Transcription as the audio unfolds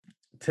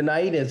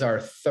Tonight is our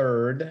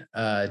third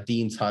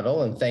Dean's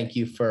Huddle, and thank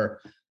you for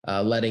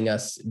letting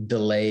us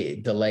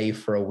delay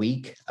for a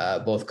week.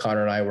 Both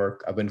Connor and I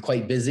have been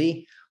quite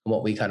busy on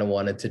what we kind of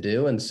wanted to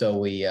do, and so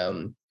we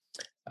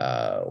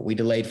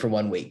delayed for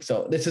 1 week.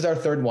 So this is our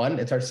third one.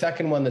 It's our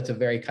second one that's a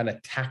very kind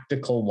of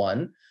tactical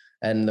one,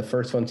 and the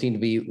first one seemed to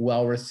be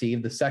well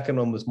received. The second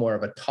one was more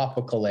of a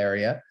topical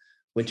area,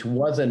 which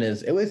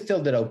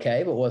still did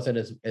okay, but wasn't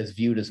as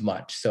viewed as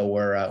much. So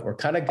we're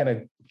kind of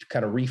going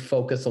to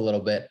refocus a little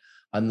bit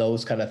on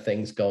those kind of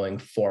things going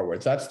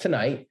forward. So that's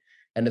tonight,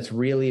 and it's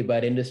really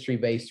about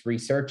industry-based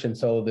research. And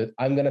so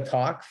I'm going to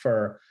talk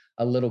for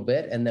a little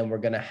bit, and then we're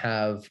going to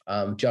have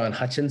John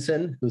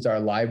Hutchinson, who's our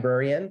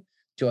librarian,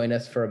 join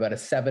us for about a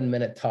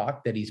 7-minute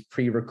talk that he's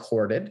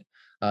pre-recorded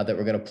that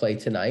we're going to play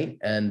tonight.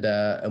 And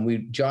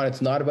John,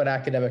 it's not about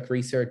academic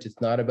research.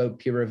 It's not about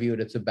peer-reviewed.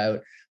 It's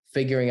about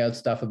figuring out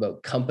stuff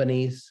about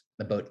companies,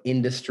 about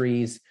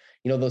industries,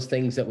 those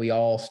things that we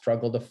all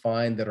struggle to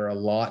find that are a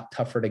lot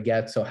tougher to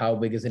get. So how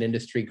big is an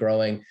industry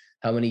growing?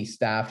 How many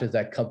staff does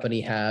that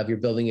company have? You're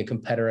building a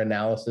competitor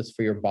analysis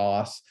for your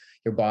boss.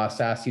 Your boss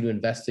asks you to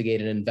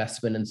investigate an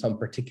investment in some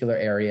particular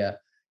area.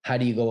 How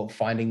do you go about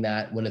finding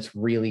that when it's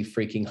really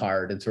freaking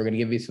hard? And so we're going to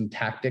give you some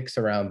tactics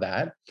around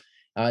that.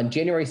 On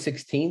January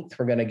 16th,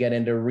 we're going to get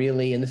into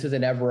and this is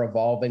an ever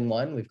evolving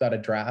one. We've got a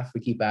draft.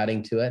 We keep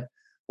adding to it.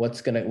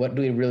 What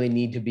do we really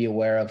need to be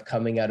aware of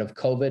coming out of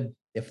COVID,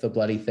 if the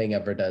bloody thing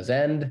ever does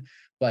end?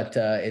 But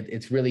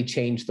it's really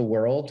changed the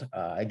world.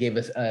 I gave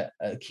us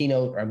a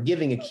keynote, or I'm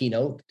giving a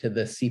keynote to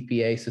the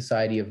CPA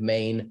Society of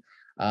Maine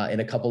in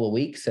a couple of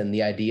weeks. And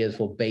the idea is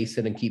we'll base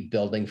it and keep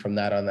building from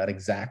that on that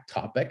exact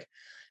topic.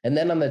 And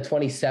then on the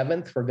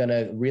 27th, we're going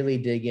to really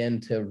dig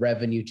into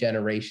revenue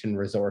generation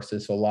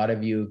resources. So a lot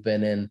of you have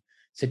been in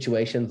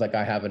situations like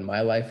I have in my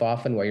life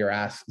often, where you're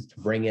asked to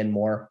bring in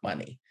more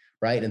money,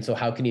 right? And so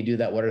how can you do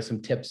that? What are some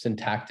tips and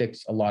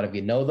tactics? A lot of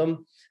you know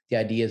them. The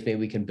idea is maybe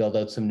we can build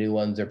out some new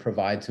ones or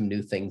provide some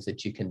new things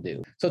that you can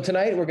do. So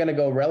tonight we're going to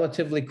go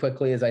relatively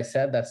quickly. As I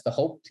said, that's the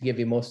hope, to give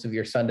you most of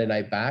your Sunday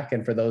night back.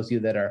 And for those of you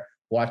that are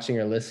watching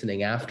or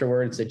listening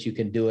afterwards, that you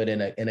can do it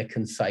in a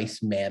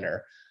concise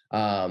manner. So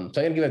I'm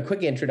going to give a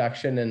quick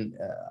introduction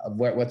of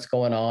what's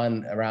going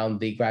on around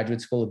the Graduate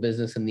School of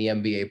Business and the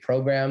MBA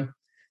program,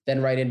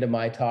 then right into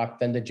my talk,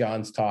 then to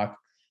John's talk.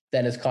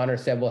 Then, as Connor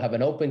said, we'll have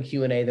an open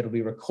Q&A that will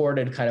be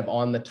recorded kind of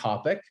on the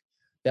topic.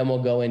 Then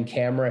we'll go in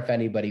camera if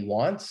anybody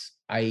wants,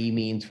 i.e.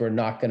 means we're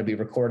not going to be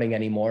recording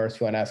anymore. So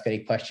if you want to ask any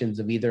questions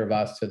of either of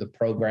us or the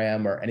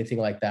program or anything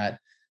like that,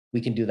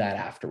 we can do that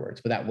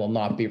afterwards, but that will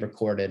not be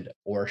recorded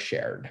or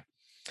shared.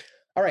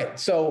 All right,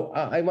 so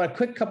I want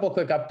a couple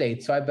quick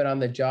updates. So I've been on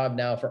the job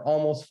now for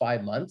almost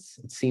 5 months.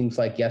 It seems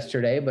like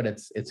yesterday, but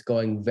it's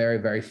going very,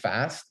 very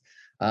fast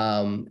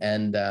and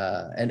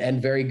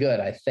very good,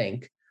 I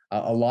think.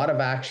 A lot of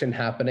action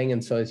happening.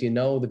 And so, as you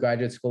know, the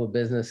Graduate School of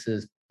Business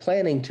is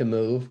planning to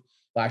move.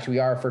 Well, actually, we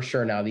are for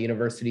sure now. The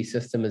university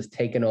system has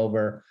taken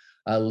over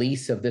a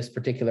lease of this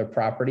particular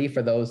property.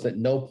 For those that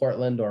know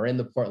Portland or in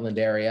the Portland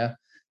area,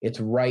 it's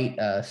right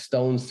a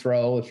stone's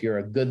throw, if you're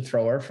a good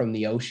thrower, from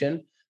the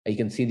ocean. You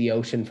can see the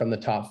ocean from the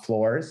top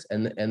floors,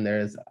 and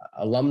there's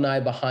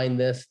alumni behind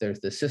this. There's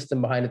the system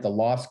behind it. The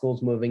law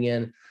school's moving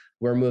in.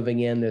 We're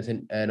moving in. There's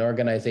an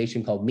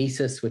organization called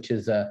Mises, which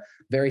is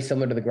very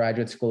similar to the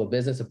Graduate School of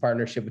Business, a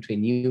partnership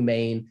between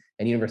UMaine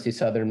and University of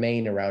Southern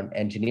Maine around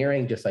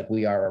engineering, just like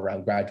we are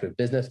around graduate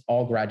business,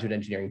 all graduate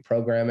engineering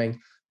programming.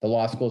 The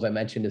law school, as I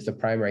mentioned, is the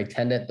primary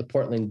tenant. The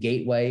Portland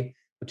Gateway,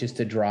 which is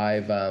to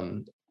drive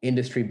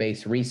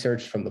industry-based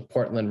research from the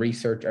Portland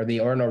research or the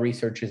Orno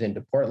researchers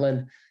into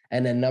Portland,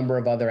 and a number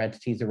of other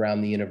entities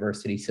around the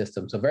university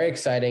system. So very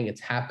exciting.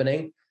 It's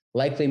happening,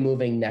 likely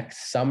moving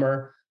next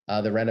summer.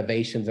 The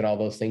renovations and all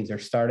those things are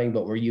starting,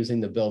 but we're using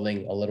the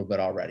building a little bit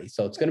already.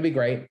 So it's going to be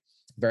great.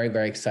 Very,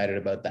 very excited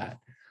about that.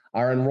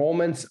 Our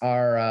enrollments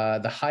are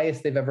the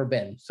highest they've ever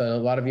been. So a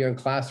lot of you are in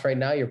class right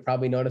now. You're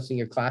probably noticing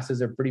your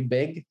classes are pretty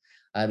big,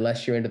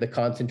 unless you're into the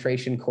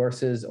concentration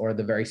courses or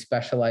the very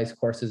specialized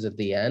courses at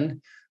the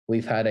end.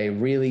 We've had a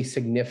really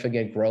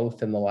significant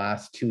growth in the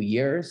last 2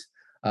 years.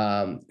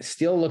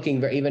 Still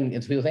looking very, even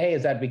if people say, hey,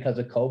 is that because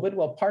of COVID?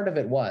 Well, part of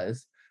it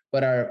was,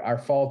 but our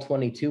fall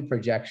 22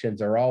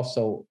 projections are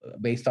also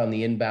based on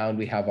the inbound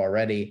we have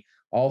already,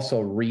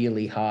 also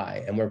really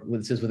high. And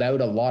this is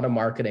without a lot of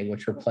marketing,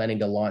 which we're planning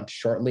to launch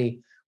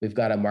shortly. We've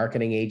got a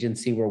marketing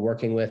agency we're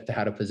working with to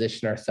how to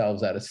position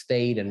ourselves out of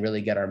state and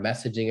really get our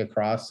messaging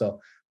across. So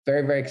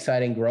very, very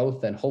exciting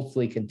growth, and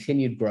hopefully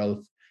continued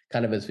growth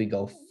kind of as we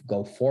go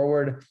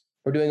forward.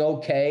 We're doing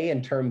okay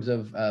in terms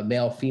of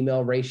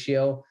male-female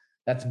ratio.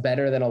 That's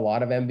better than a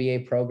lot of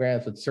MBA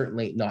programs, but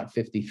certainly not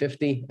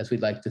 50-50 as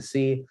we'd like to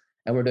see.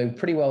 And we're doing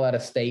pretty well out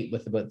of state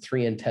with about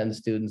 3 in 10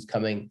 students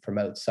coming from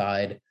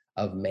outside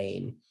of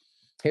Maine.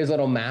 Here's a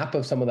little map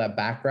of some of that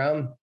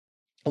background.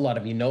 A lot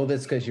of you know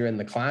this because you're in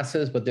the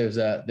classes, but there's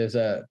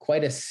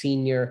quite a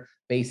senior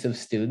base of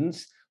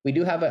students. We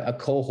do have a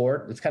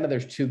cohort. It's kind of,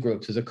 there's 2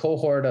 groups. There's a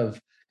cohort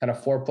of kind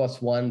of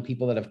 4+1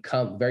 people that have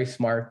come very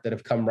smart, that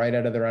have come right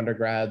out of their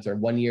undergrads or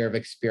 1 year of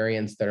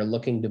experience that are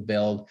looking to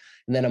build,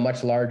 and then a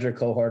much larger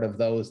cohort of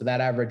those.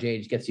 That average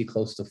age gets you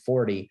close to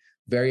 40,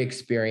 very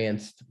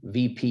experienced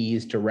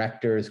VPs,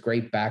 directors,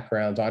 great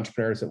backgrounds,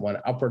 entrepreneurs that want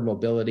upward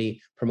mobility,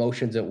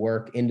 promotions at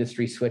work,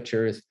 industry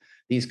switchers,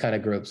 these kind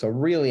of groups. So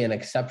really an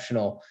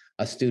exceptional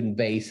student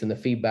base. And the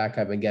feedback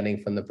I've been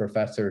getting from the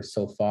professors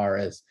so far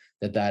is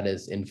that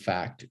is in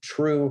fact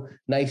true.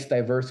 Nice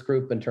diverse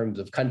group in terms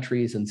of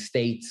countries and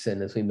states.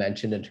 And as we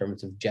mentioned, in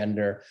terms of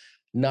gender,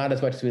 not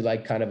as much as we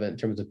like kind of in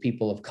terms of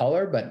people of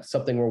color, but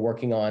something we're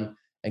working on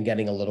and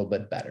getting a little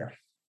bit better.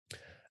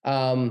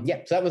 So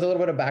that was a little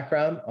bit of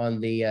background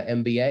on the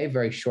MBA,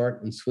 very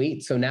short and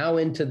sweet. So now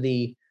into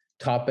the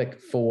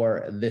topic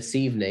for this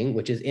evening,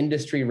 which is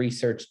industry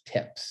research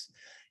tips.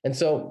 And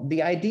so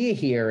the idea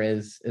here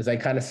is, as I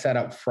kind of set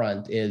up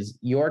front, is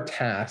your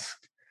task.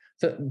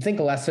 So think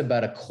less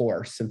about a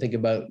course and think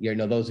about,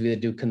 those of you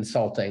that do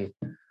consulting.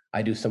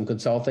 I do some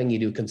consulting, you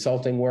do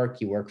consulting work,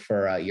 you work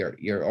for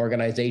your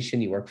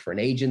organization, you work for an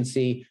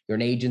agency, you're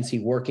an agency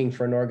working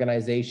for an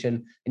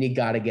organization, and you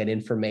got to get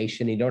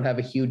information. You don't have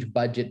a huge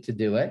budget to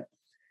do it,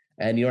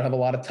 and you don't have a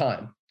lot of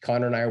time.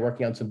 Connor and I are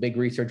working on some big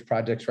research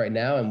projects right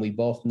now, and we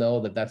both know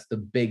that that's the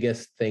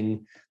biggest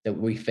thing that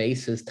we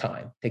face is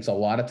time. It takes a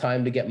lot of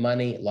time to get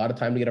money, a lot of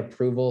time to get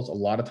approvals, a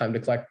lot of time to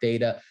collect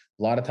data,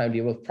 a lot of time to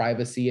deal with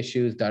privacy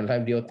issues, a lot of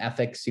time to deal with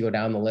ethics. You go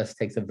down the list,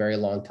 takes a very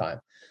long time.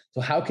 So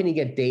how can you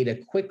get data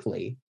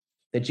quickly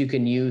that you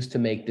can use to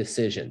make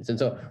decisions? And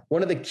so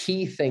one of the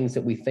key things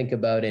that we think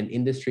about in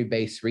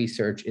industry-based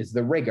research is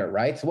the rigor,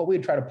 right? So what we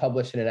would try to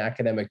publish in an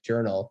academic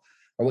journal,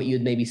 or what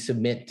you'd maybe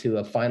submit to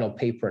a final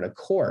paper in a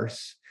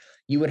course,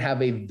 you would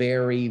have a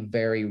very,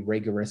 very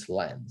rigorous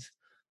lens.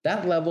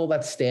 That level,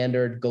 that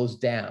standard goes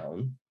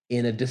down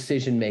in a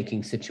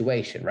decision-making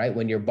situation, right?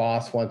 When your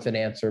boss wants an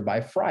answer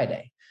by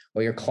Friday,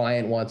 or your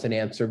client wants an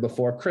answer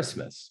before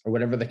Christmas, or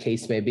whatever the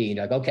case may be.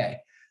 You're like, okay,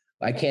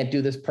 I can't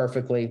do this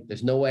perfectly.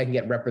 There's no way I can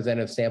get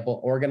representative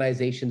sample.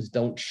 Organizations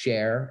don't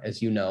share,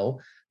 as you know.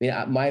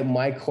 I mean,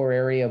 my core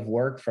area of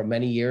work for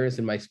many years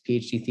in my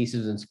PhD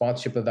thesis is in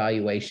sponsorship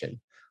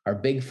evaluation. Are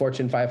big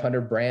Fortune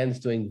 500 brands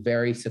doing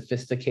very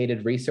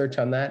sophisticated research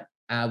on that?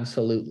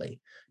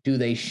 Absolutely. Do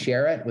they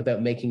share it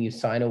without making you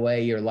sign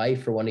away your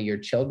life for one of your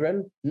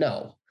children?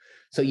 No.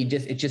 So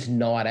it's just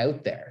not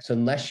out there. So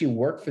unless you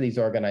work for these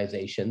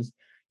organizations,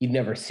 you've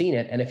never seen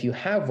it. And if you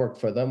have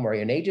worked for them or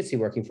you're an agency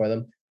working for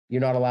them,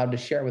 you're not allowed to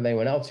share it with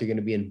anyone else. You're going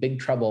to be in big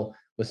trouble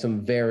with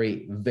some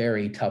very,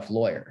 very tough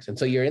lawyers. And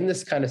so you're in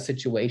this kind of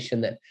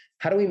situation that,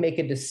 how do we make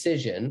a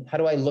decision? How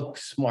do I look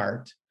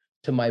smart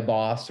to my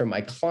boss or my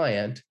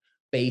client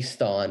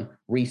based on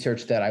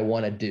research that I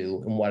want to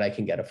do and what I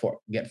can get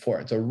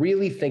for it? So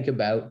really think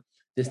about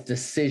this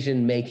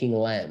decision-making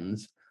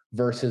lens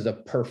versus a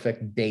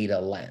perfect data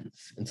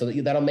lens. And so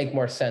that'll make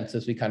more sense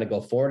as we kind of go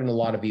forward. And a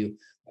lot of you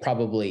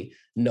probably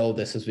know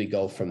this as we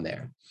go from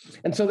there.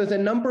 And so there's a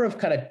number of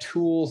kind of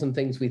tools and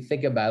things we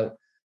think about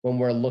when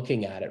we're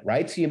looking at it,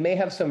 right? So you may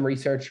have some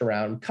research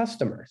around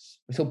customers,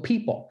 so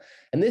people.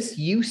 And this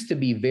used to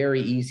be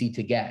very easy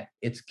to get.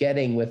 It's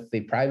getting, with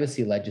the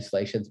privacy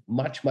legislations,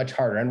 much, much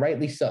harder, and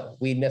rightly so.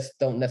 We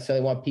don't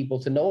necessarily want people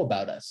to know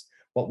about us,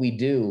 what we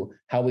do,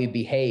 how we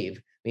behave.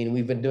 I mean,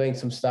 we've been doing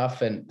some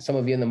stuff, and some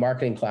of you in the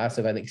marketing class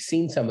have, I think,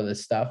 seen some of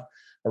this stuff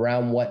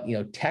around what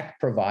tech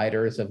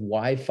providers of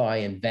Wi-Fi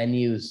and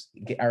venues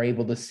are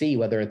able to see,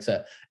 whether it's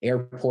an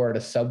airport,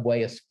 a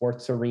subway, a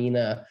sports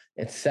arena,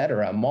 et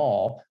cetera, a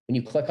mall. When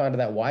you click onto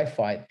that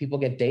Wi-Fi, people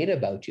get data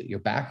about you, your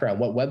background,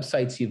 what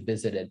websites you've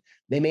visited.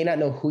 They may not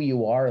know who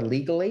you are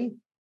legally.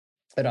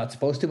 They're not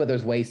supposed to, but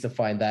there's ways to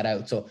find that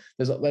out. So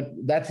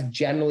that's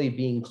generally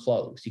being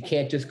closed. You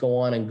can't just go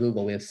on and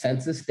Google. We have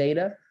census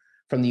data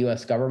from the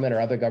US government or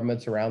other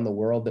governments around the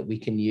world that we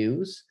can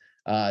use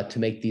to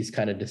make these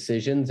kind of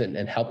decisions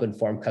and help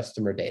inform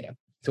customer data.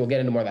 So we'll get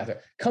into more of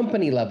that.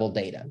 Company level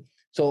data.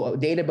 So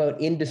data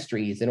about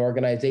industries and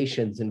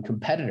organizations and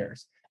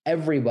competitors.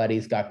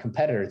 Everybody's got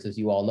competitors, as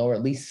you all know, or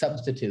at least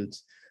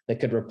substitutes that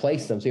could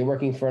replace them. So you're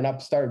working for an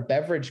upstart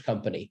beverage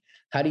company.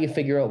 How do you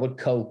figure out what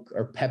Coke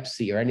or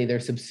Pepsi or any of their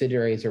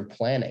subsidiaries are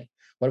planning?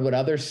 What about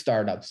other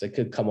startups that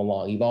could come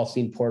along? You've all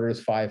seen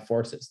Porter's 5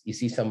 Forces. You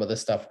see some of the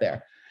stuff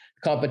there.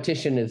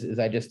 Competition is, as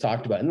I just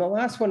talked about. And the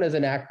last one is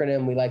an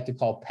acronym we like to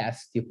call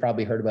PEST. You've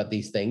probably heard about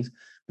these things.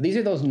 But these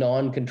are those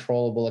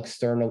non-controllable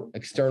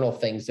external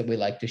things that we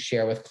like to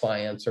share with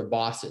clients or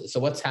bosses. So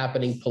what's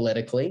happening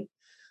politically?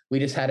 We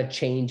just had a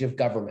change of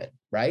government,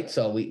 right?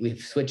 So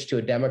we've switched to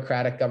a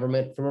Democratic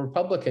government from a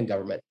Republican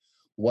government.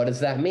 What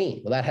does that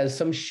mean? Well, that has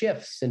some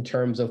shifts in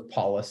terms of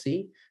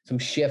policy, some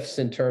shifts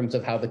in terms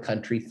of how the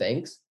country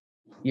thinks.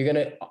 You're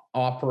going to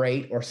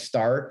operate or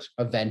start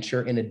a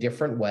venture in a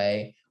different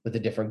way with a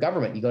different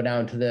government. You go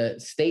down to the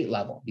state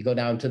level, you go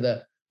down to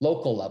the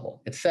local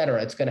level, et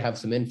cetera. It's going to have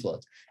some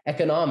influence.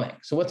 Economic.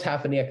 So what's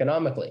happening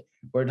economically?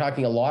 We're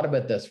talking a lot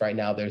about this right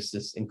now. There's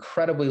this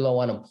incredibly low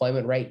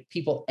unemployment rate,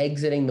 people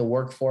exiting the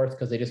workforce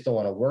because they just don't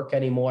want to work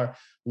anymore,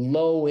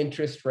 low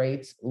interest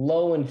rates,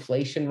 low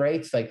inflation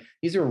rates. Like,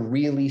 these are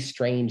really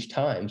strange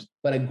times,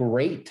 but a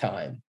great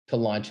time to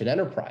launch an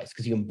enterprise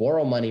because you can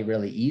borrow money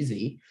really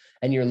easy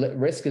and your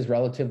risk is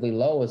relatively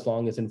low as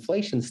long as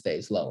inflation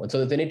stays low. And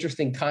so it's an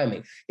interesting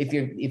timing. If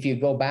you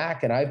go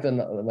back, and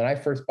when I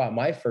first bought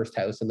my first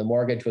house and the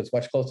mortgage was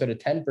much closer to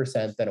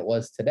 10% than it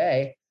was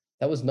today,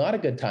 that was not a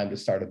good time to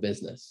start a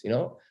business.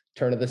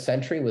 Turn of the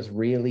century was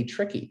really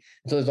tricky.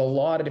 So there's a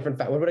lot of different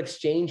factors. What about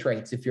exchange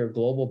rates if you're a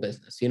global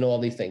business? All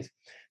these things.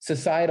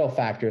 Societal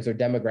factors or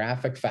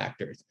demographic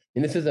factors.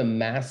 And this is a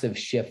massive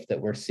shift that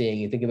we're seeing.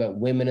 You think about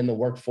women in the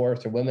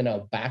workforce or women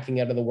now backing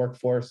out of the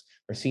workforce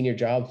or senior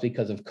jobs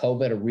because of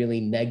COVID, a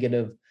really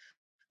negative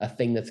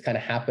thing that's kind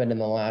of happened in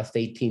the last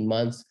 18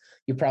 months.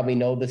 You probably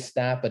know this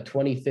stat, but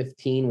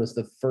 2015 was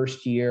the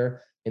first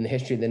year in the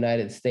history of the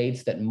United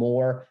States that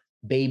more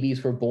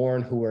babies were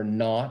born who were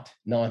not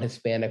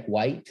non-Hispanic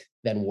white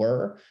than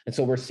were. And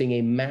so we're seeing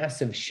a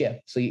massive shift.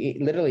 So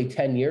literally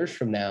 10 years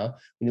from now,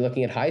 when you're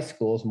looking at high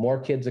schools, more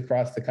kids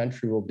across the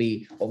country will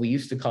be what we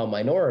used to call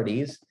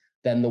minorities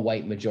than the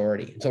white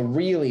majority. So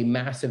really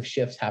massive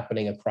shifts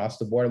happening across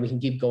the board. And we can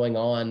keep going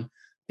on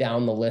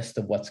down the list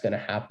of what's going to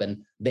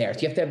happen there.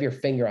 So you have to have your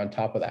finger on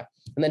top of that.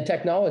 And then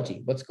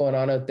technology, what's going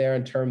on out there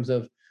in terms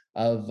of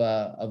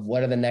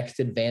what are the next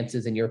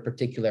advances in your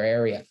particular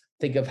area.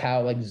 Think of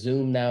how like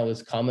Zoom now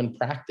is common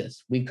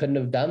practice. We couldn't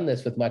have done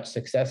this with much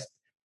success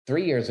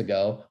 3 years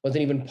ago,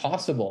 wasn't even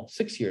possible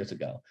 6 years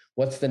ago.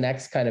 What's the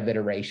next kind of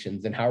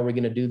iterations and how are we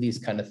going to do these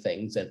kind of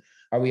things? And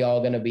are we all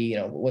going to be,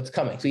 what's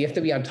coming? So you have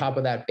to be on top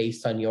of that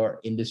based on your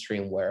industry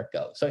and where it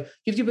goes. So it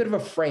gives you a bit of a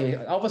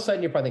frame. All of a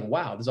sudden you're probably thinking,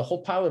 wow, there's a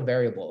whole pile of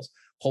variables,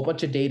 a whole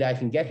bunch of data I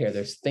can get here.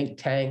 There's think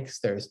tanks,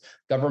 there's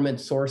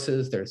government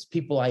sources, there's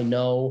people I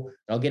know,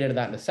 and I'll get into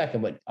that in a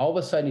second, but all of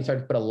a sudden you start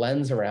to put a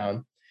lens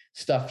around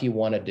stuff you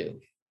want to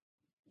do.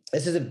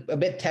 This is a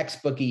bit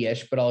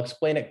textbooky-ish, but I'll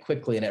explain it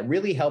quickly. And it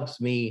really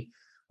helps me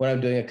when I'm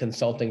doing a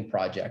consulting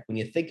project. When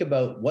you think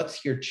about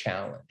what's your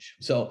challenge.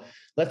 So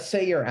let's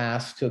say you're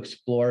asked to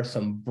explore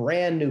some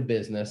brand new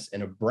business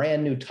in a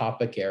brand new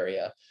topic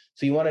area.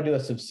 So you want to do a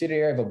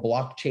subsidiary of a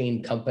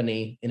blockchain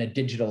company in a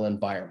digital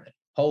environment.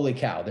 Holy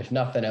cow, there's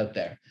nothing out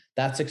there.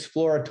 That's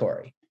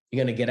exploratory.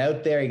 You're going to get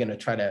out there. You're going to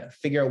try to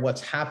figure out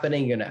what's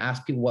happening. You're going to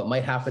ask people what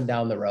might happen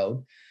down the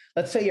road.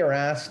 Let's say you're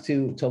asked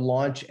to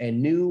launch a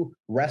new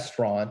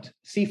restaurant,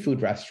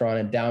 seafood restaurant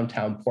in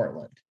downtown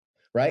Portland,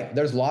 right?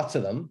 There's lots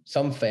of them.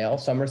 Some fail,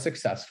 some are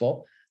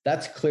successful.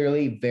 That's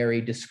clearly very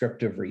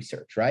descriptive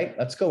research, right?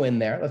 Let's go in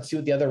there. Let's see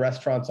what the other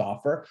restaurants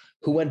offer.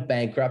 Who went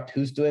bankrupt?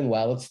 Who's doing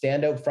well? Let's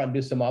stand out front,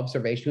 do some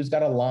observation. Who's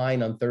got a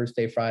line on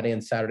Thursday, Friday,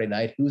 and Saturday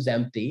night? Who's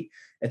empty,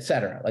 et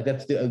cetera. Like,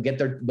 let's get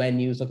their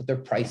menus, look at their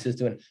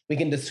prices. We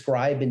can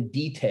describe in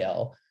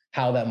detail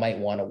how that might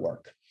want to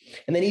work.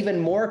 And then even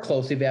more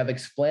closely, we have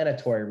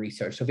explanatory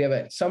research. So if we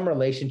have some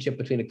relationship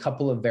between a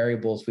couple of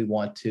variables we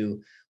want to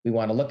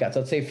look at. So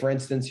let's say, for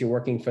instance, you're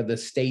working for the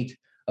state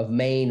of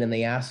Maine and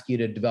they ask you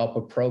to develop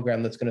a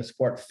program that's going to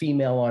support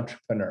female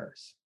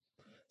entrepreneurs.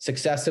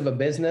 Success of a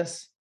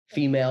business,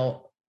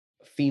 female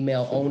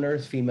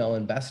owners, female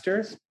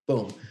investors,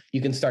 boom. You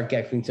can start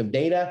getting some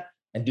data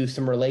and do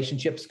some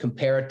relationships,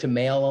 compare it to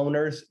male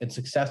owners and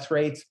success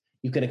rates.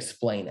 You can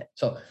explain it.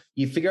 So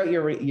you figure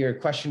out your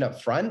question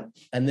up front,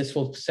 and this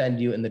will send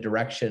you in the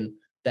direction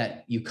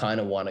that you kind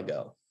of want to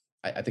go.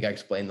 I think I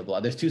explained the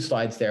blog. There's 2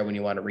 slides there when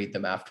you want to read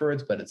them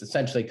afterwards, but it's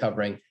essentially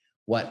covering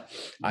what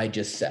I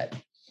just said.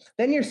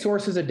 Then your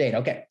sources of data.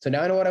 Okay, so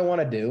now I know what I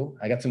want to do.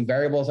 I got some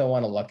variables I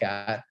want to look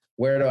at.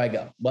 Where do I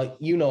go? Well,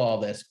 you know all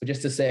this, but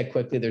just to say it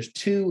quickly, there's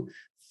 2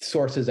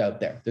 sources out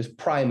there. There's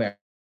primary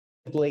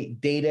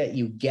data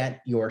you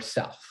get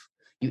yourself.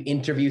 You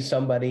interview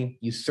somebody,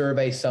 you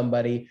survey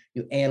somebody,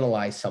 you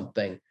analyze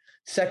something.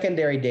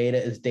 Secondary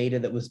data is data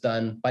that was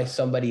done by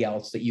somebody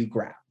else that you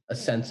grab. A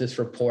census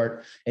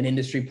report, an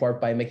industry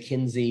report by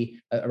McKinsey,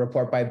 a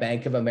report by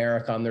Bank of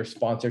America on their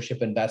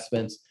sponsorship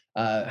investments,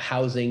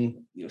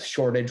 housing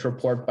shortage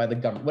report by the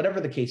government, whatever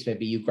the case may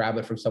be, you grab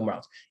it from somewhere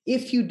else.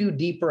 If you do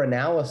deeper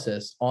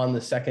analysis on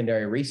the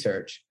secondary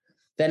research,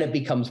 then it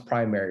becomes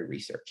primary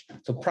research.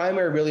 So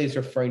primary really is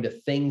referring to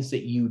things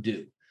that you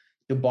do.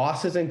 Do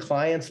bosses and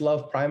clients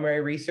love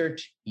primary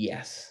research?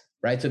 Yes,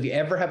 right? So if you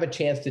ever have a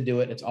chance to do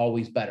it, it's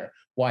always better.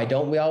 Why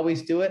don't we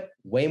always do it?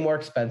 Way more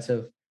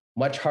expensive,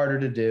 much harder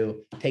to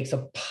do, takes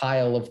a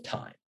pile of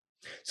time.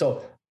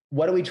 So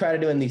what do we try to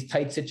do in these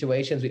tight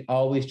situations? We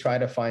always try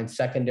to find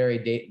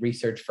secondary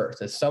research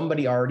first. Has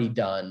somebody already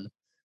done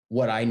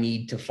what I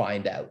need to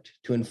find out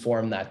to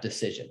inform that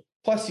decision?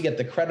 Plus you get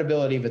the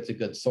credibility if it's a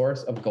good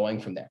source of going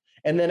from there.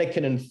 And then it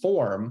can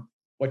inform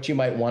what you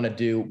might want to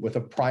do with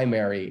a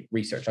primary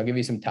research. I'll give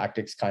you some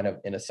tactics kind of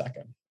in a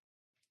second.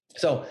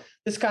 So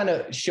this kind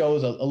of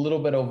shows a little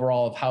bit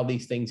overall of how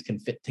these things can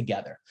fit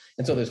together.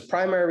 And so there's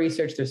primary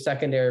research, there's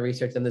secondary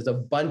research, and there's a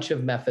bunch of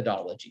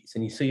methodologies.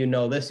 And so you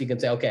know this, you can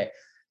say, okay,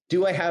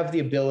 Do I have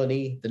the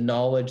ability, the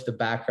knowledge, the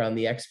background,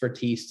 the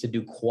expertise to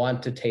do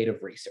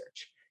quantitative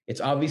research?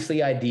 It's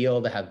obviously ideal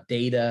to have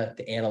data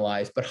to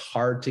analyze, but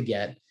hard to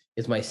get.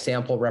 Is my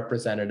sample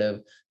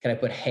representative? Can I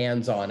put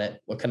hands on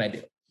it? What can I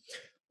do?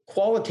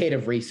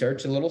 Qualitative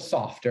research, a little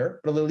softer,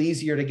 but a little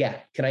easier to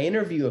get. Can I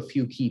interview a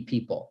few key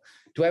people?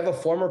 Do I have a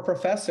former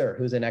professor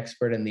who's an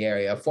expert in the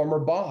area, a former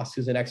boss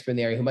who's an expert in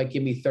the area who might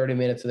give me 30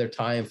 minutes of their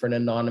time for an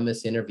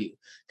anonymous interview?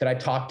 Could I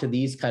talk to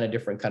these kind of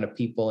different kind of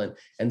people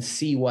and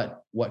see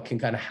what can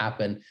kind of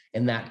happen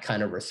in that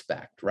kind of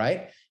respect,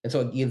 right? And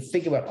so you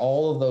think about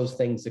all of those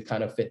things that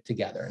kind of fit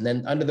together. And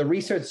then under the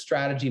research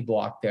strategy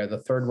block there,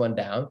 the third one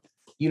down,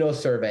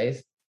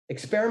 surveys.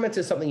 Experiments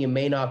is something you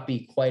may not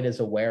be quite as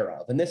aware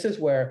of. And this is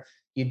where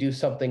you do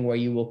something where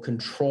you will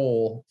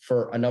control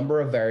for a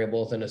number of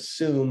variables and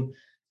assume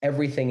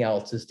everything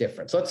else is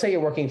different. So let's say you're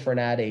working for an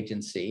ad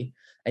agency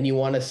and you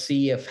want to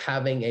see if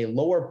having a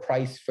lower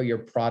price for your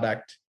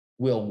product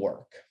will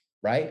work,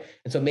 right?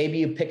 And so maybe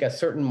you pick a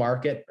certain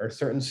market or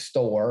certain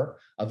store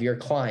of your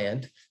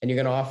client and you're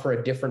going to offer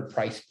a different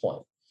price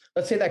point.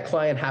 Let's say that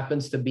client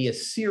happens to be a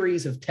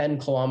series of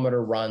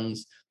 10-kilometer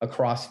runs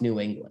across New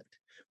England.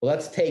 Well,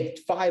 let's take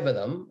 5 of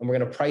them and we're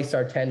going to price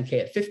our 10K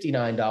at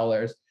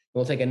 $59.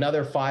 We'll take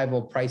another 5,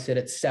 we'll price it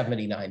at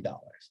 $79.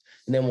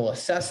 And then we'll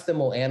assess them,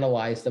 we'll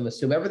analyze them,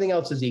 assume everything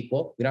else is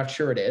equal. We're not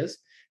sure it is,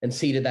 and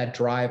see did that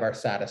drive our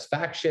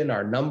satisfaction,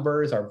 our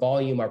numbers, our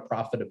volume, our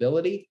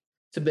profitability.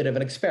 It's a bit of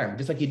an experiment,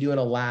 just like you do in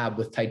a lab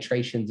with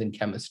titrations in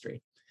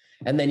chemistry.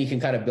 And then you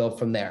can kind of build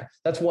from there.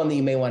 That's one that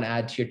you may want to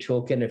add to your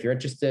toolkit. And if you're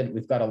interested,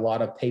 we've got a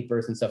lot of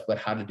papers and stuff about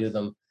how to do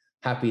them.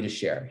 Happy to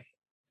share.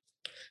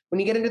 When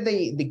you get into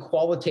the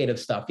qualitative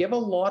stuff, you have a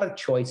lot of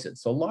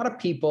choices. So a lot of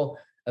people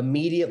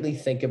immediately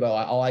think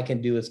about all I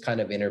can do is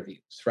kind of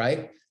interviews,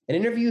 right? And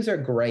interviews are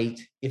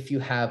great if you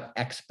have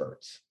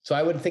experts. So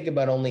I would think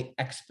about only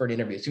expert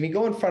interviews. If you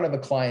go in front of a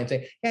client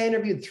and say, hey, I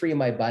interviewed 3 of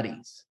my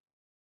buddies,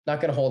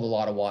 not going to hold a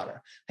lot of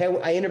water. Hey,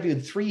 I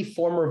interviewed 3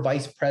 former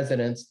vice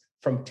presidents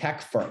from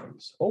tech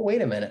firms. Oh,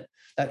 wait a minute.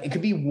 It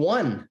could be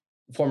one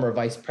former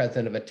vice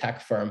president of a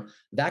tech firm.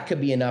 That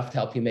could be enough to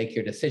help you make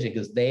your decision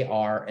because they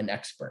are an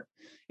expert.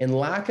 In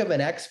lack of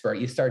an expert,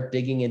 you start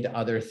digging into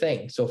other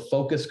things. So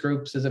focus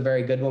groups is a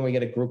very good one. We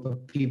get a group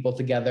of people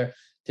together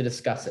to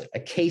discuss it. A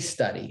case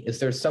study. Is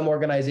there some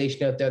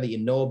organization out there that you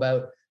know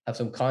about, have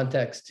some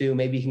context to?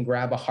 Maybe you can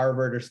grab a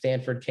Harvard or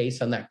Stanford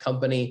case on that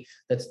company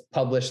that's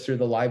published through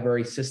the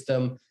library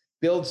system.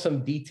 Build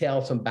some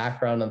detail, some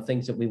background on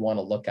things that we want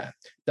to look at.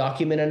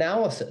 Document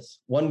analysis.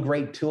 One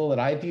great tool that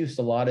I've used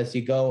a lot is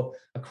you go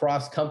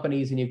across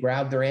companies and you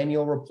grab their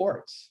annual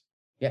reports.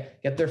 Yeah,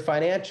 get their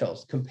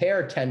financials,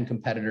 compare 10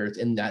 competitors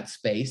in that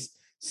space,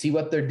 see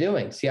what they're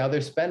doing, see how they're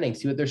spending,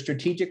 see what their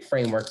strategic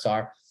frameworks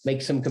are,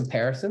 make some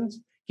comparisons,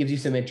 gives you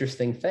some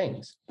interesting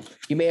things.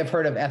 You may have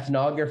heard of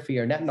ethnography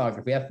or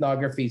ethnography.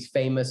 Ethnography is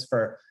famous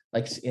for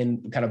like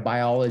in kind of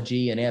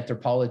biology and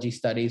anthropology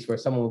studies where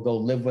someone will go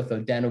live with a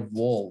den of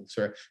wolves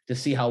or to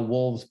see how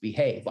wolves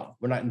behave. Well,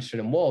 we're not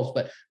interested in wolves,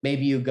 but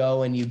maybe you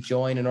go and you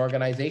join an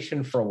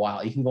organization for a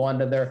while. You can go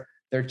onto their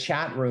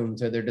chat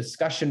rooms or their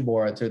discussion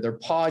boards or their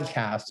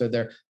podcasts or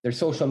their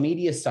social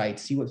media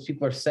sites, see what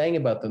people are saying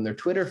about them, their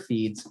Twitter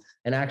feeds,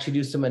 and actually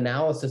do some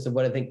analysis of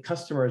what I think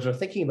customers are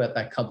thinking about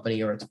that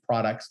company or its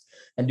products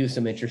and do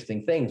some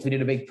interesting things. We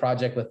did a big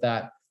project with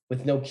that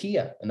with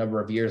Nokia a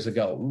number of years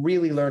ago.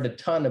 Really learned a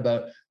ton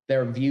about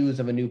their views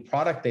of a new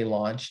product they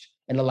launched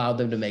and allowed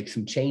them to make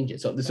some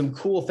changes. So there's some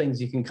cool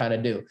things you can kind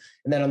of do.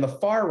 And then on the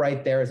far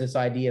right, there is this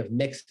idea of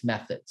mixed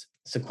methods,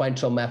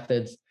 sequential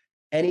methods.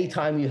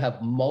 Anytime you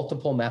have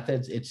multiple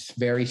methods, it's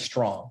very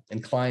strong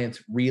and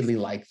clients really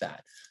like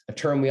that. A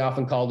term we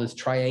often call is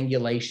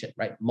triangulation,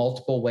 right?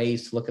 Multiple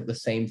ways to look at the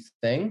same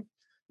thing.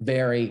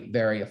 Very,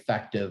 very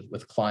effective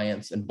with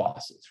clients and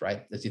bosses,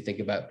 right? As you think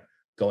about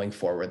going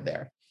forward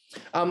there.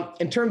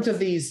 In terms of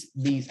these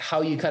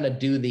how you kind of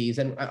do these,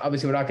 and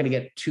obviously we're not going to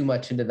get too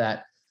much into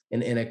that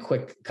in a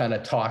quick kind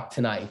of talk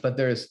tonight, but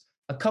there's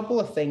a couple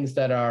of things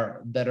that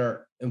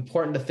are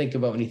important to think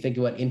about when you think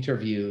about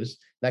interviews.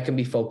 That can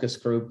be focus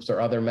groups or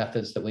other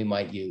methods that we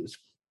might use.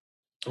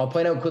 I'll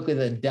point out quickly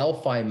the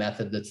Delphi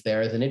method that's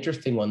there is an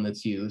interesting one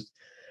that's used.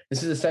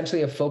 This is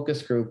essentially a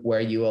focus group where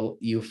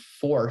you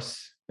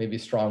force, maybe a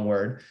strong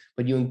word,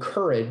 but you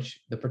encourage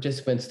the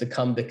participants to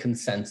come to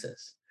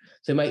consensus.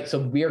 So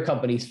beer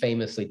companies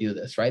famously do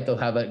this, right? They'll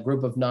have a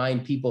group of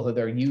 9 people who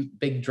are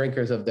big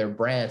drinkers of their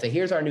brand. Say,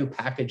 here's our new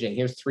packaging.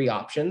 Here's 3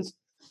 options.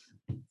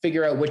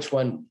 Figure out which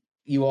one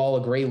you all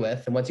agree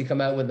with. And once you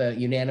come out with a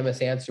unanimous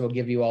answer, we'll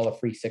give you all a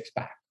free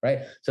 6-pack,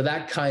 right? So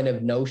that kind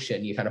of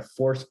notion, you kind of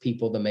force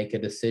people to make a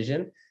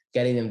decision,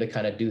 getting them to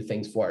kind of do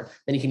things for it.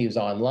 Then you can use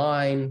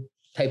online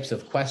types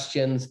of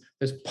questions.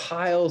 There's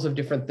piles of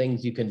different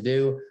things you can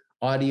do.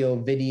 Audio,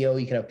 video,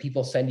 you can have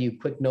people send you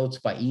quick notes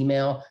by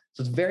email.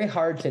 So it's very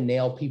hard to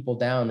nail people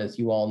down, as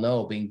you all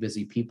know, being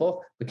busy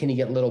people, but can you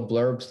get little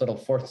blurbs, little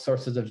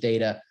sources of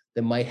data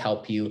that might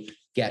help you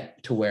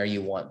get to where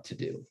you want to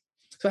do?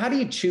 So how do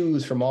you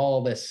choose from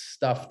all this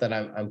stuff that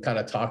I'm kind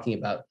of talking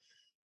about?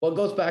 Well, it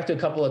goes back to a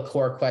couple of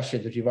core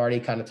questions, which you've already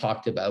kind of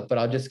talked about, but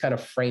I'll just kind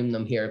of frame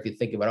them here. If you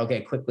think about,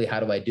 okay, quickly, how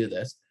do I do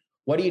this?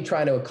 What are you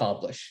trying to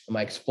accomplish? Am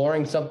I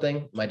exploring something?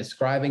 Am I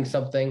describing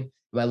something?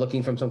 Am I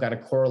looking from some kind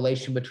of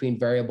correlation between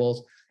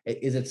variables?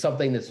 Is it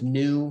something that's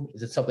new?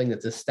 Is it something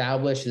that's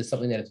established? Is it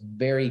something that has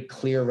very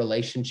clear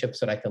relationships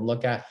that I can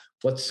look at?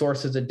 What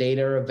sources of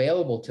data are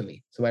available to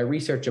me? So my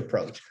research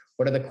approach,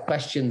 what are the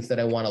questions that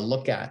I want to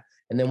look at?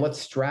 And then what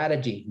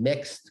strategy,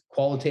 mixed,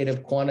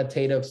 qualitative,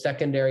 quantitative,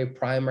 secondary,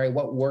 primary,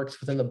 what works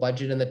within the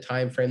budget and the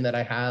time frame that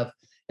I have?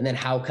 And then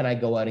how can I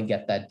go out and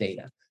get that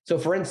data? So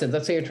for instance,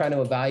 let's say you're trying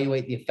to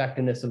evaluate the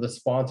effectiveness of the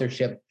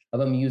sponsorship of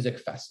a music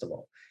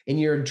festival. In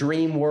your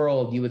dream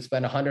world, you would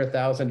spend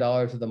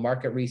 $100,000 with a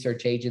market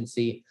research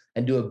agency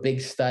and do a big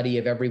study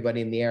of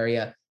everybody in the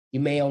area.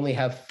 You may only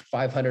have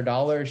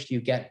 $500. You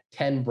get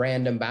 10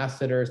 brand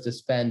ambassadors to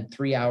spend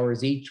 3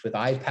 hours each with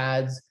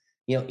iPads,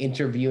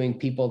 interviewing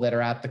people that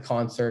are at the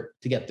concert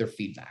to get their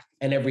feedback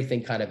and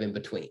everything kind of in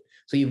between.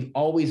 So you've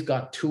always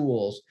got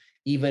tools,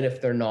 even if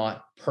they're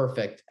not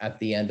perfect at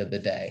the end of the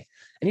day.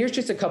 And here's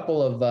just a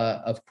couple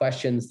of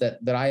questions that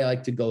I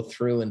like to go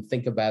through and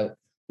think about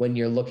when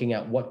you're looking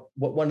at what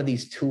one of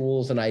these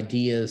tools and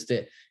ideas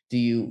that do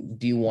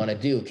you want to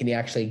do? Can you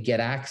actually get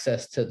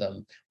access to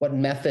them? What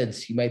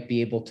methods you might be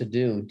able to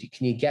do?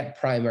 Can you get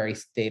primary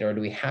data, or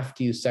do we have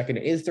to use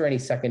secondary? Is there any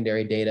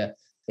secondary data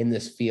in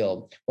this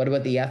field? What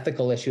about the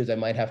ethical issues I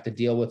might have to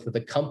deal with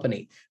a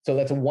company? So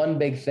that's one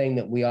big thing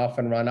that we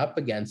often run up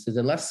against is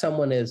unless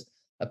someone is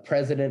a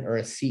president or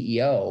a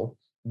CEO,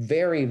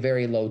 very,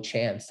 very low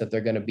chance that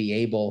they're going to be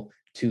able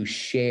to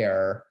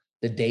share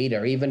the data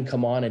or even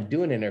come on and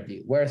do an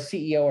interview, where a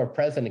CEO or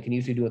president can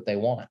usually do what they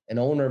want. An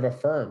owner of a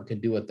firm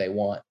can do what they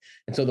want.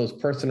 And so those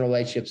personal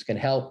relationships can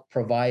help,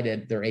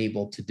 provided they're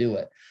able to do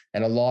it.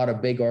 And a lot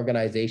of big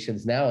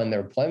organizations now in their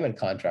employment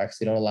contracts,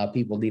 they don't allow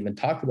people to even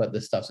talk about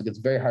this stuff. So it gets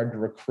very hard to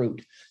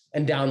recruit.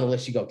 And down the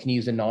list you go, can you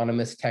use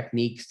anonymous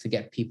techniques to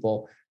get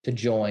people to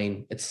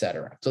join, et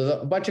cetera?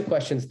 So a bunch of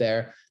questions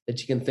there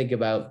that you can think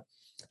about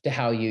to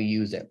how you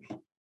use it.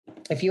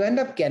 If you end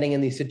up getting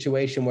in the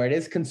situation where it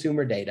is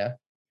consumer data,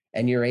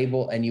 and you're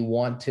able and you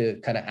want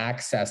to kind of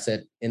access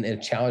it in a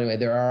challenging way,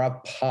 there are a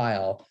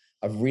pile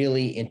of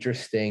really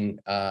interesting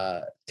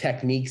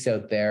techniques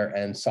out there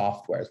and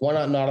softwares. One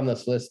not on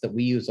this list that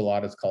we use a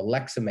lot is called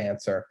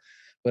Leximancer,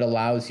 which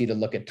allows you to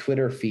look at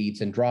Twitter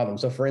feeds and draw them.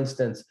 So for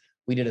instance,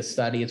 we did a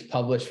study, it's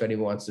published if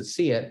anyone wants to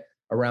see it,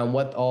 around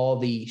what all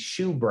the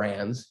shoe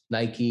brands,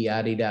 Nike,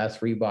 Adidas,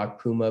 Reebok,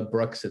 Puma,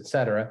 Brooks, et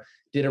cetera,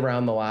 did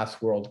around the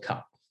last World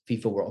Cup,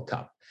 FIFA World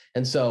Cup.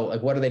 And so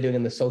like, what are they doing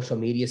in the social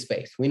media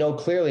space? We know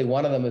clearly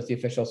one of them is the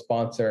official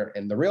sponsor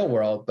in the real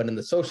world, but in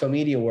the social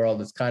media world,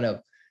 it's kind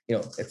of,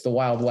 it's the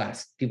Wild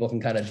West. People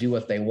can kind of do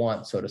what they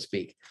want, so to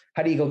speak.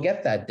 How do you go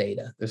get that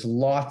data? There's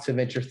lots of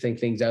interesting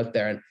things out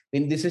there. And I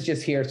mean, this is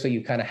just here so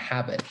you kind of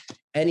have it.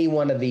 Any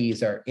one of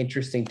these are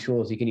interesting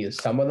tools you can use.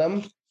 Some of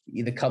them,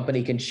 the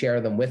company can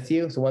share them with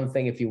you. So one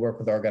thing, if you work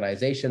with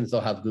organizations,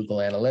 they'll have Google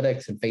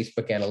Analytics and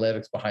Facebook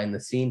Analytics behind the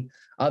scene.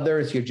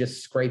 Others, you're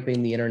just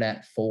scraping the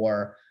internet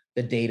for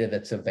the data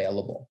that's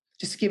available.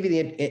 Just to give you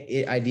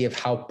the idea of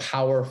how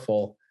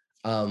powerful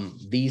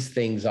these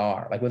things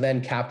are. Like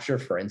with Capture,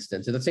 for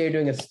instance, let's say you're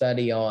doing a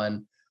study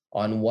on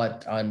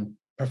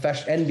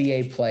professional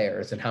NBA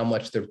players and how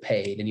much they're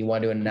paid, and you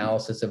want to do an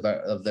analysis of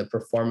the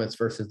performance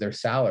versus their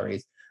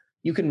salaries.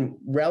 You can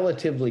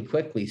relatively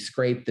quickly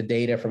scrape the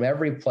data from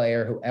every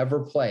player who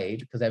ever played,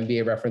 because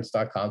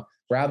NBAreference.com,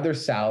 grab their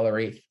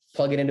salary,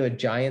 plug it into a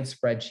giant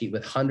spreadsheet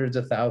with hundreds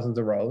of thousands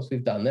of rows.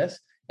 We've done this.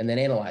 And then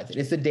analyze it.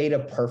 Is the data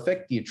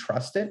perfect? Do you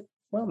trust it?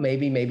 Well,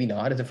 maybe, maybe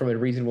not. Is it from a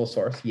reasonable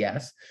source?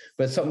 Yes,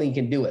 but it's something you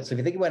can do it. So if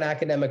you think about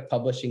academic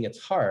publishing, it's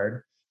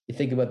hard. You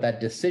think about that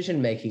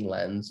decision-making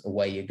lens,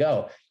 away you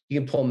go. You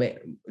can pull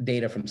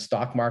data from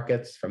stock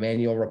markets, from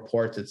annual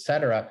reports, et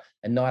cetera,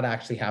 and not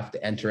actually have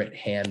to enter it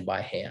hand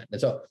by hand.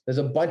 And so there's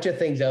a bunch of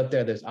things out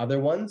there. There's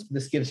other ones.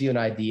 This gives you an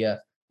idea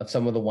of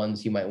some of the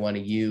ones you might want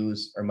to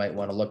use or might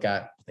want to look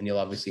at. And you'll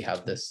obviously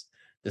have this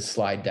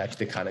slide deck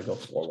to kind of go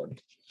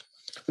forward.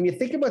 When you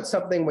think about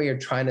something where you're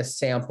trying to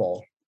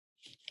sample,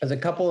 there's a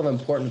couple of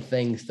important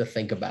things to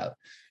think about.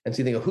 And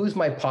so you think, who's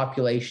my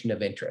population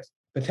of interest?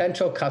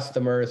 Potential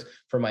customers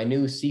for my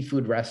new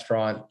seafood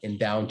restaurant in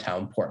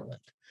downtown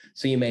Portland.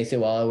 So you may say,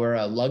 well, we're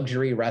a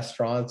luxury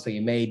restaurant. So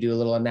you may do a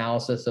little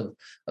analysis of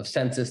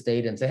census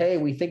data and say, hey,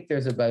 we think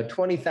there's about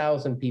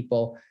 20,000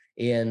 people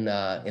in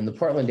the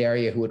Portland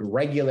area who would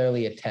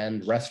regularly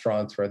attend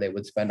restaurants where they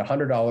would spend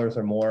 $100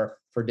 or more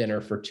for dinner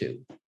for two,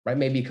 right?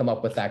 Maybe you come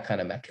up with that kind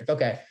of metric.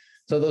 Okay.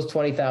 So those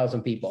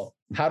 20,000 people,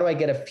 how do I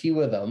get a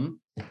few of them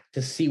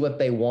to see what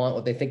they want,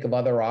 what they think of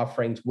other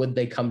offerings? Would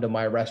they come to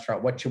my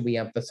restaurant? What should we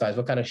emphasize?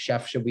 What kind of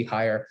chef should we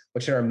hire?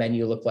 What should our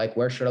menu look like?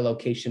 Where should our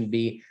location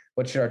be?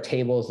 What should our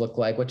tables look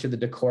like? What should the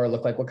decor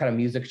look like? What kind of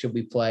music should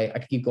we play? I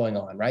could keep going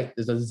on, right?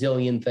 There's a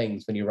zillion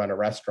things when you run a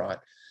restaurant.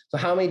 So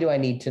how many do I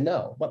need to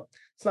know? Well,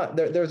 it's not,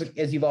 there's,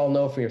 as you all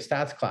know from your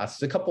stats class,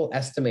 there's a couple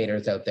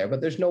estimators out there,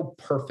 but there's no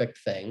perfect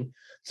thing.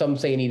 Some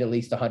say you need at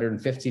least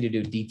 150 to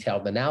do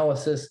detailed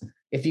analysis.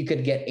 If you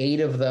could get 8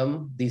 of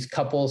them, these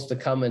couples, to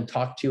come and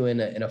talk to you in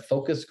a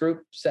focus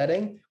group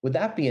setting, would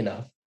that be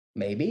enough?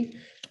 Maybe.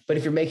 But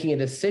if you're making a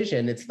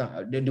decision, it's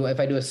not. If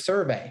I do a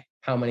survey,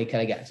 how many can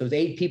I get? So is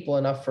 8 people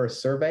enough for a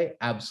survey?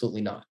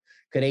 Absolutely not.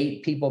 Could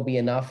 8 people be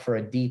enough for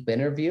a deep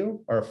interview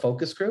or a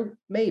focus group?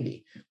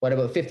 Maybe. What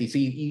about 50? So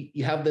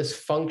you have this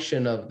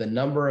function of the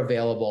number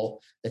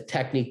available, the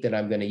technique that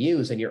I'm going to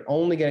use, and you're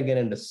only going to get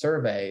into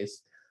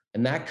surveys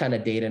and that kind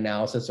of data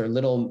analysis, or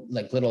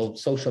little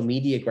social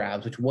media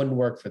grabs, which wouldn't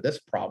work for this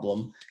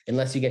problem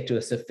unless you get to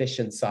a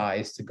sufficient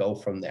size to go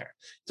from there.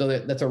 So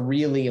that's a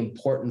really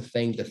important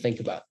thing to think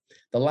about.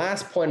 The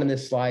last point on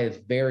this slide is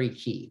very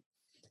key.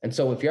 And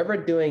so if you're ever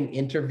doing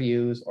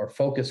interviews or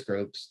focus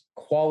groups,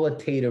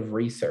 qualitative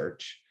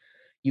research,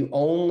 you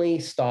only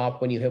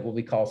stop when you hit what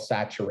we call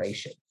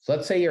saturation. So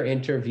let's say you're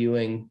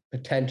interviewing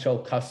potential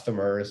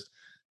customers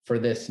for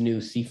this new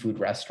seafood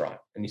restaurant,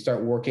 and you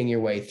start working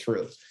your way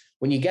through.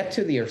 When you get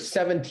to your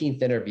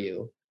 17th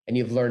interview and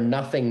you've learned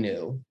nothing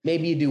new,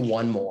 maybe you do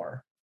one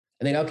more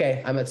and then,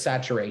 okay, I'm at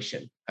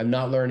saturation. I'm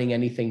not learning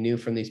anything new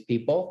from these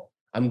people.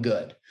 I'm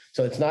good.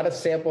 So it's not a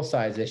sample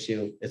size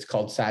issue. It's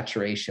called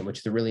saturation, which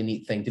is a really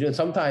neat thing to do. And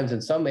sometimes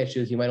in some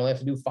issues, you might only have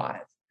to do 5.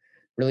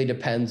 Really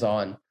depends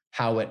on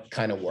how it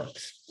kind of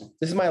works.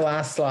 This is my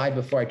last slide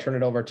before I turn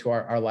it over to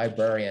our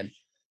librarian.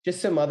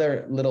 Just some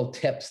other little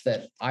tips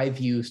that I've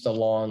used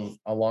along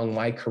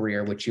my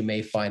career, which you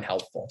may find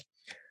helpful.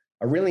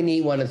 A really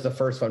neat one is the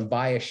first one: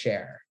 buy a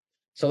share.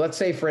 So let's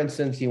say, for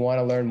instance, you want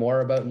to learn more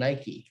about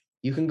Nike.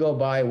 You can go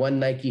buy one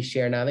Nike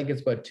share. Now I think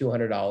it's about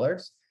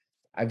 $200.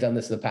 I've done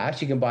this in the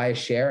past. You can buy a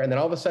share, and then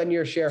all of a sudden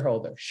you're a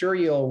shareholder. Sure,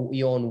 you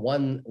own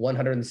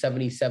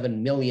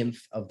 177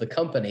 millionth of the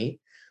company,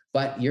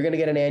 but you're going to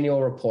get an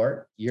annual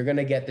report. You're going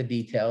to get the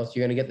details.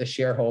 You're going to get the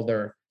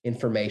shareholder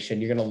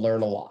information. You're going to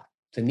learn a lot.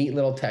 It's a neat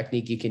little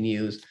technique you can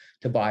use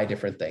to buy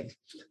different things.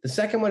 The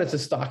second one is the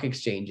stock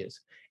exchanges.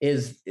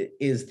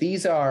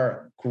 These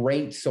are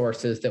great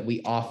sources that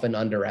we often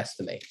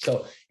underestimate.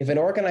 So if an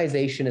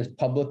organization is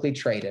publicly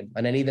traded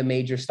on any of the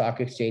major stock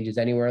exchanges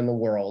anywhere in the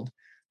world,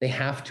 they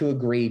have to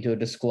agree to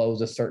disclose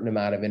a certain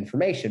amount of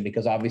information,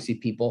 because obviously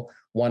people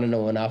want to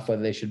know enough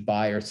whether they should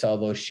buy or sell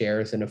those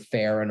shares in a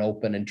fair and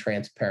open and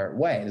transparent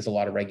way. There's a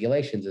lot of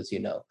regulations, as you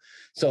know.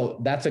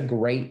 So that's a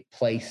great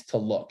place to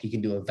look. You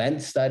can do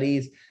event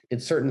studies.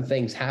 Did certain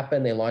things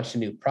happen? They launched a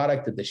new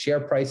product. Did the share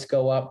price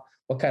go up?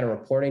 What kind of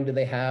reporting do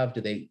they have?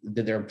 Did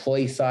their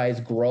employee size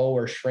grow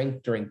or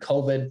shrink during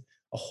COVID?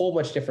 A whole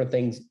bunch of different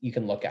things you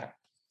can look at.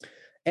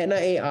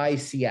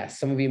 NAICS,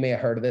 some of you may have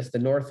heard of this, the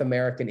North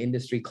American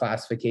Industry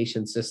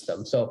Classification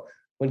System. So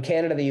when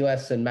Canada, the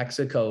US, and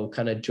Mexico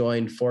kind of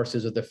joined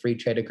forces with the Free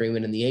Trade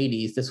Agreement in the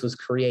 80s, this was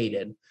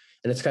created.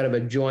 And it's kind of a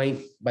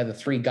joint by the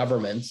 3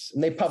 governments.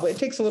 And it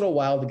takes a little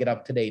while to get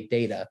up-to-date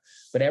data,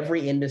 but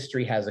every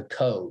industry has a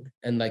code.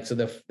 And there's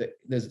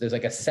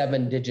like a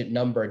 7-digit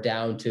number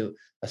down to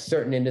a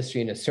certain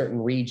industry in a certain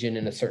region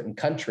in a certain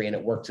country, and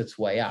it works its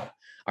way out.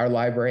 Our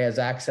library has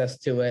access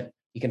to it.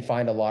 You can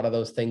find a lot of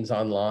those things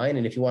online.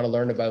 And if you want to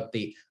learn about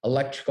the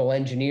electrical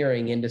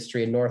engineering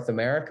industry in North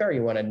America, or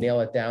you want to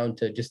nail it down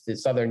to just the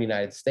Southern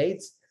United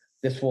States,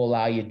 this will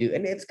allow you to do,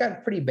 and it's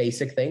got pretty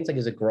basic things like,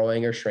 is it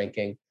growing or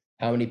shrinking?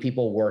 How many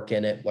people work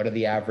in it? What are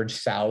the average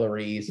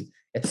salaries,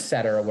 et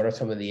cetera? What are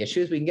some of the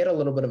issues? We can get a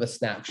little bit of a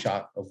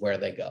snapshot of where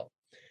they go.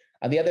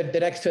 The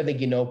next two, I think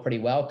you know pretty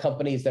well,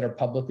 companies that are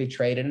publicly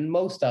traded, and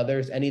most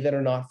others, any that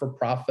are not for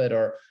profit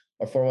or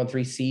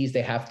 401(c)(3)s,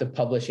 they have to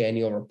publish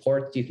annual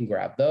reports. You can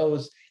grab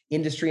those.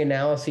 Industry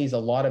analyses, a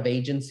lot of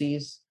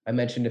agencies, I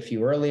mentioned a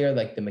few earlier,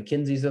 like the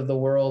McKinseys of the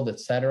world, et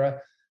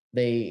cetera.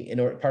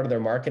 Part of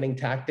their marketing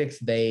tactics,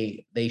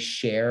 they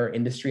share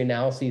industry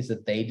analyses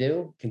that they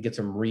do, can get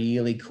some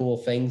really cool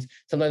things.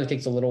 Sometimes it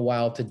takes a little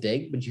while to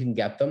dig, but you can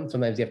get them.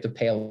 Sometimes you have to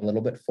pay a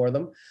little bit for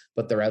them,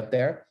 but they're out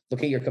there.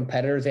 Look at your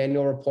competitors'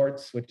 annual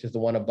reports, which is the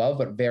one above,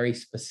 but very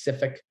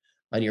specific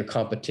on your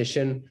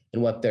competition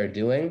and what they're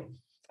doing.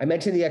 I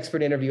mentioned the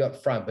expert interview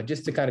up front, but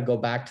just to kind of go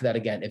back to that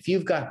again, if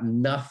you've got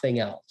nothing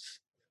else,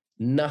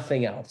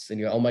 and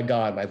you're, oh my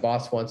God, my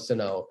boss wants to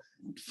know,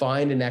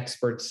 find an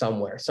expert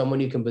somewhere, someone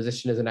you can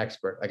position as an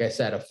expert. Like I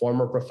said, a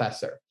former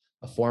professor,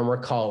 a former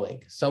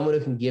colleague, someone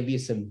who can give you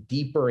some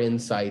deeper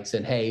insights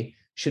and, hey,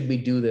 should we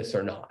do this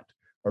or not?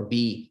 Or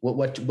B,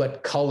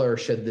 what color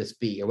should this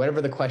be? Or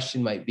whatever the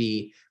question might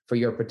be for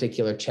your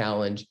particular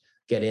challenge,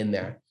 get in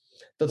there.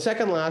 The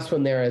second last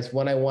one there is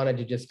one I wanted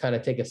to just kind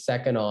of take a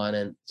second on.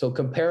 And so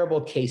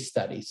comparable case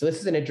studies. So this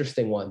is an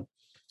interesting one.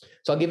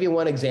 So I'll give you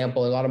one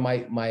example. A lot of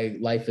my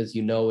life, as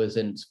you know, is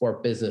in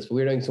sport business.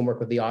 We're doing some work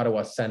with the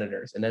Ottawa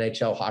Senators, an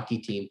NHL hockey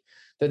team.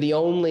 They're the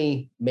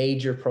only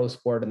major pro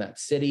sport in that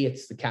city.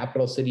 It's the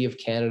capital city of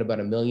Canada, about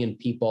 1 million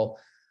people.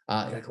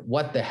 Like,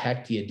 what the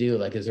heck do you do?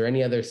 Like, is there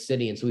any other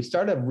city? And so we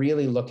started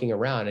really looking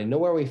around. And you know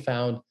where we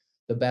found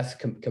the best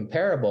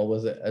comparable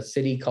was a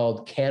city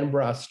called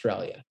Canberra,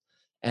 Australia,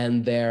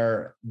 and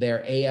their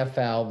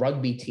AFL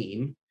rugby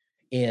team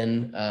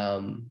in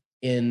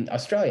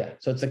Australia.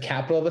 So it's the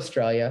capital of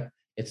Australia.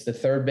 It's the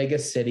third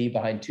biggest city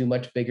behind two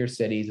much bigger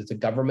cities. It's a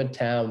government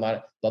town, a lot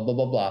of blah, blah,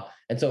 blah, blah.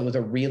 And so it was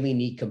a really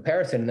neat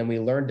comparison. And then we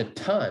learned a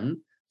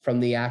ton from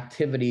the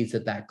activities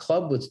that that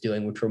club was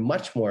doing, which were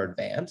much more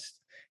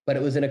advanced, but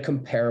it was in a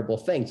comparable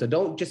thing. So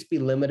don't just be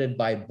limited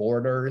by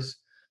borders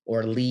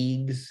or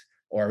leagues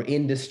or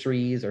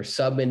industries or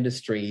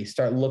sub-industries.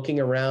 Start looking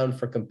around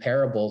for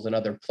comparables in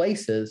other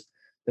places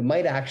that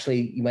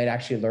you might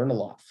actually learn a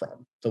lot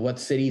from. So what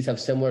cities have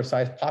similar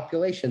sized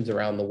populations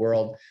around the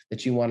world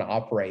that you want to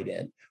operate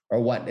in, or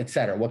what, et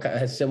cetera, what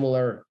has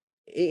similar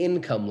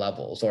income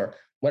levels, or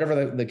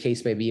whatever the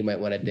case may be, you might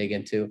want to dig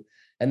into.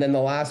 And then the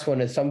last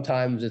one is,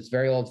 sometimes it's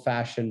very old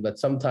fashioned, but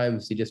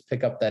sometimes you just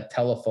pick up that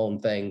telephone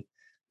thing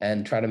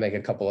and try to make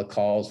a couple of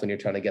calls when you're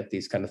trying to get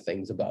these kind of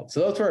things about.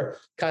 So those were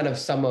kind of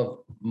some of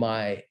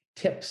my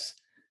tips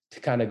to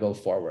kind of go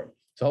forward.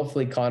 So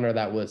hopefully, Connor,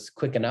 that was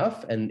quick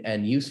enough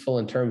and useful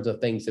in terms of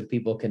things that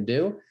people can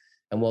do.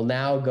 And we'll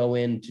now go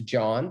into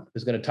John,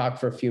 who's going to talk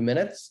for a few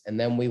minutes, and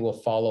then we will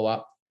follow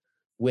up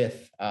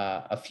with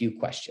a few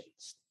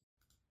questions.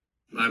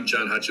 I'm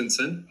John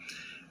Hutchinson,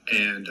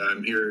 and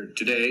I'm here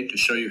today to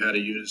show you how to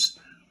use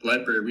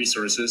library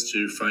resources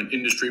to find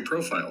industry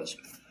profiles.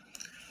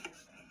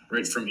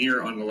 Right from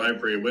here on the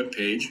library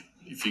webpage,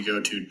 if you go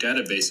to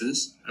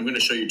databases, I'm going to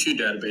show you two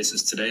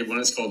databases today. One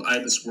is called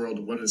IBIS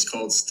World, one is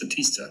called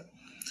Statista.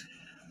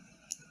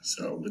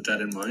 So with that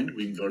in mind,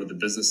 we can go to the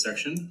business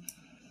section,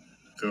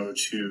 go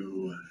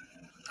to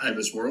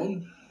IBIS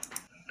World.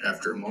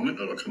 After a moment,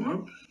 it'll come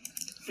up.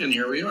 And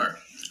here we are.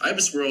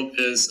 IBIS World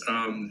is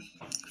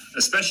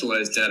a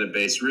specialized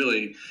database,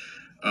 really.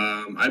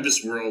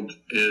 IBIS World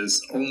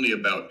is only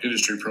about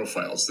industry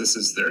profiles. This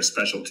is their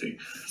specialty.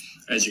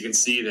 As you can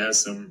see, it has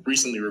some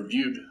recently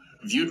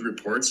viewed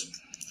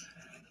reports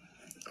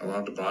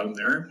along the bottom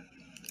there.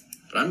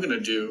 But I'm going to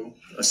do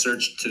a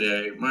search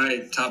today.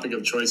 My topic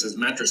of choice is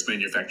mattress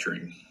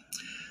manufacturing.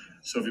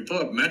 So if you pull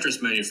up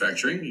mattress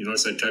manufacturing, you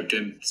notice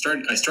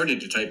I started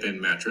to type in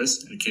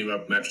mattress, and it came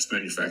up mattress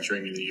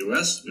manufacturing in the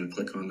US. I'm going to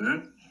click on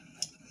that.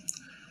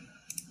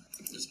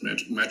 It's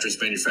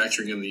mattress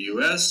manufacturing in the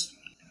US.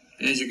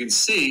 And as you can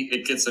see,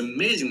 it gets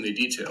amazingly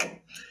detailed.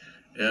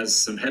 It has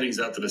some headings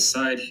out to the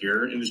side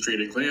here: industry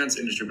at a glance,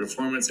 industry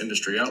performance,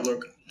 industry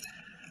outlook.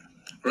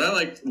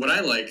 What I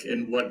like,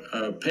 and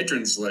what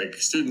patrons like,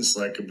 students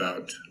like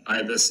about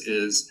IBIS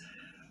is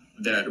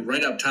that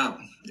right up top,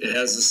 it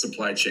has the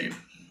supply chain.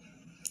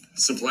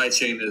 Supply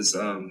chain is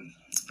a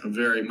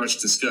very much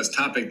discussed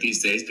topic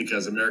these days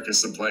because America's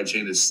supply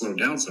chain has slowed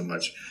down so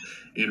much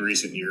in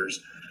recent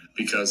years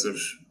because of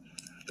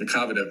the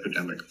COVID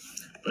epidemic.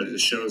 But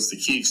it shows the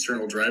key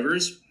external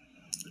drivers: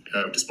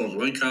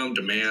 disposable income,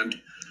 demand,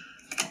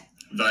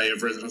 value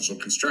of residential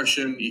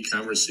construction,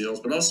 e-commerce sales,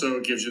 but also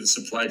it gives you the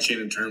supply chain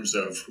in terms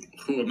of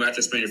who a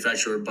mattress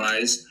manufacturer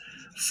buys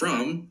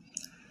from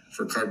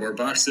for cardboard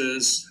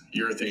boxes,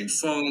 urethane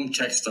foam,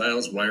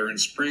 textiles, wire and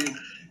spring,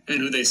 and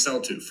who they sell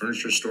to: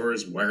 furniture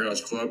stores,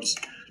 warehouse clubs,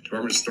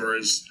 department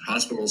stores,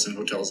 hospitals, and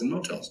hotels and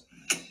motels.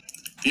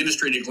 The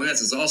industry at a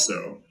glance is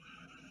also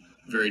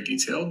very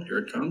detailed. Here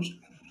it comes.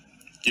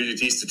 Gives you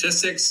these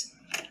statistics,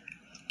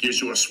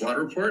 gives you a SWOT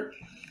report.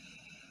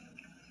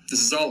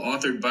 This is all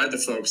authored by the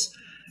folks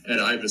at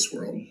IBIS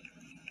World.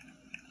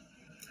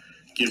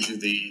 Gives you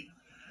the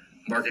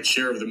market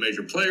share of the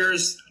major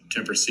players: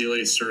 Tempur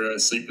Sealy, Serta,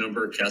 Sleep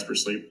Number, Casper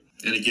Sleep,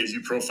 and it gives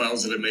you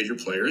profiles of the major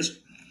players,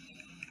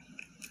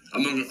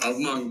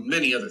 among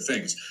many other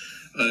things.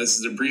 This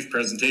is a brief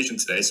presentation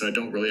today, so I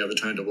don't really have the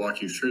time to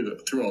walk you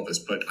through all this,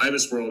 but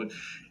IBIS World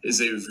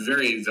is a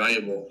very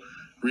valuable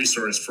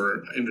resource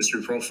for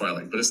industry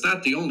profiling, but it's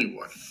not the only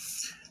one.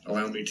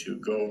 Allow me to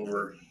go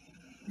over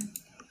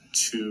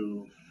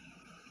to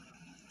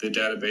the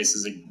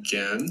databases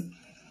again.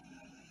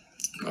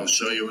 I'll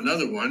show you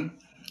another one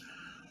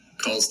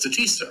called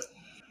Statista.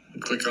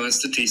 Click on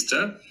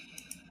Statista.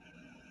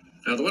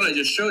 Now, the one I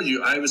just showed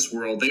you, IBIS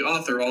World, they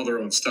author all their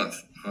own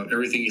stuff.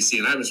 Everything you see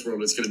in IBIS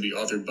World is going to be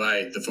authored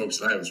by the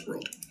folks at IBIS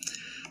World.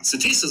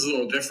 Statista is a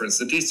little different.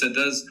 Statista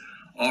does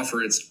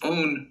offer its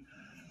own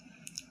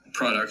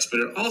products, but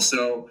it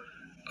also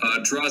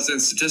draws in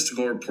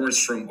statistical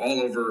reports from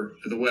all over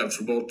the web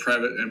for both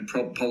private and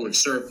public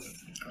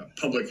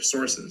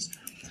sources.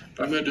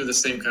 But I'm going to do the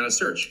same kind of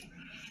search.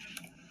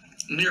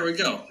 And here we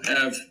go. I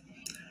have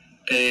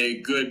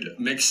a good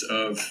mix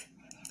of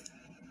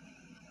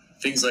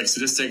things like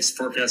statistics,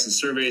 forecasts and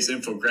surveys,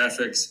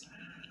 infographics,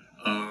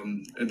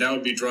 and that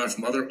would be drawn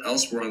from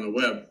elsewhere on the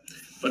web.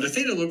 But the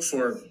thing to look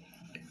for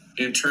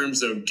in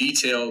terms of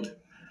detailed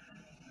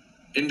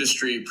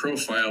industry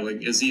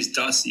profiling is these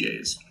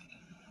dossiers.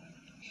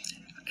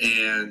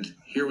 And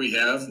here we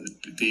have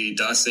the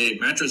dossier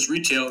mattress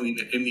retail in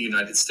the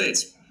United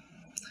States.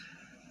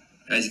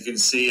 As you can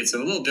see, it's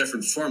in a little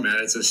different format.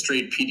 It's a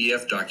straight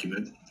PDF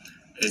document.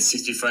 It's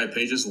 65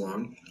 pages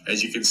long.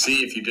 As you can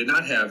see, if you did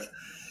not have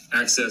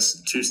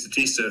access to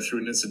Statista through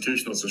an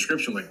institutional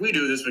subscription like we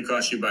do, this would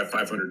cost you about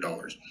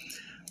 $500.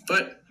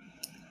 But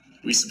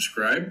we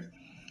subscribe,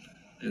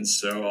 and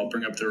so I'll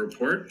bring up the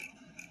report.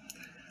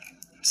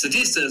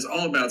 Statista is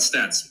all about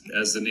stats,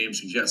 as the name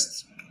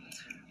suggests,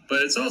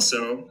 but it's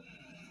also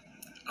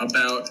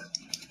about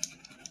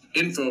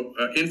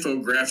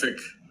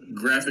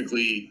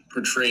graphically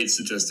portrayed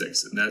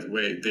statistics. And that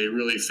way, they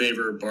really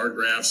favor bar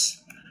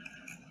graphs.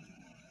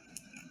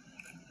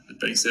 The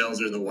betting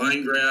sales are the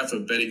line graph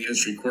of betting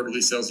industry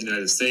quarterly sales in the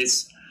United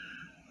States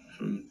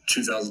from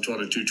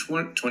 2012 to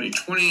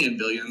 2020 in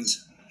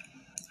billions.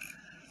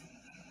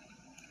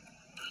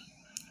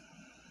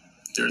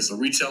 There's the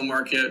retail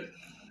market,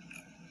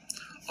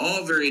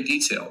 all very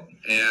detailed.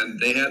 And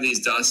they have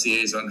these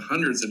dossiers on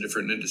hundreds of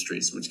different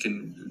industries, which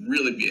can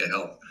really be a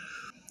help.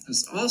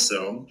 There's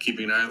also,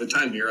 keeping an eye on the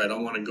time here, I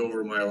don't want to go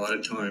over my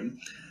allotted time.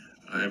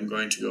 I'm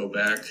going to go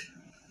back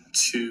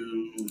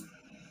to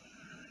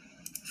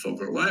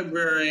Folklore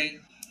Library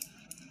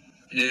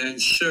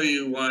and show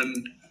you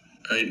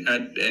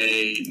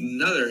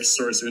another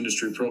source of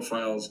industry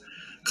profiles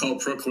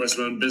called ProQuest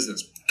One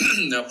Business.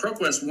 Now,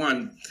 ProQuest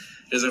One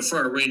is a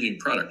far-ranging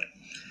product.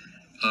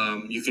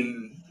 You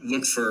can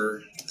look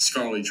for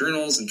scholarly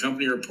journals and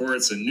company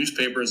reports and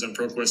newspapers on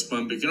ProQuest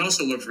One, but you can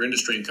also look for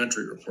industry and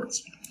country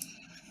reports.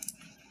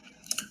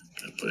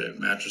 I'll put it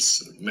in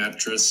mattress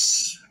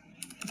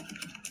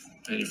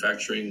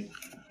manufacturing,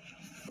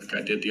 like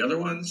I did the other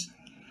ones.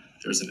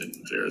 There's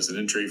an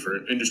entry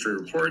for industry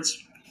reports.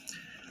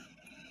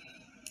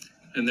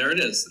 And there it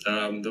is,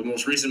 the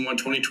most recent one,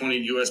 2020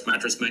 U.S.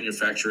 Mattress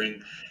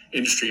Manufacturing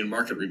Industry and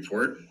Market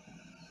Report.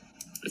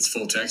 It's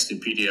full text in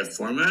PDF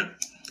format.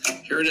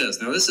 Here it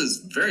is. Now, this is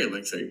very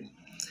lengthy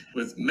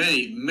with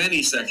many,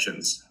 many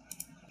sections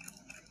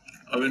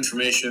of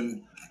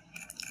information,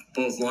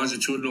 both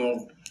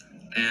longitudinal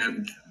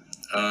and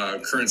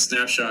current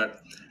snapshot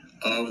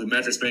of the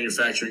mattress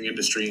manufacturing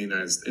industry in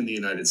the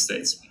United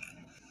States.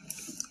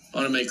 I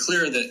want to make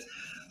clear that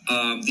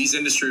these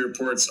industry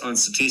reports on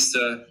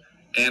Statista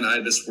and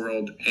IBIS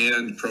World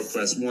and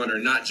ProQuest One are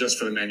not just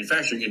for the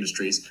manufacturing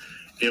industries.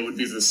 It would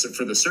be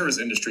for the service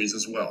industries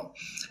as well.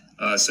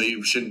 So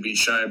you shouldn't be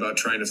shy about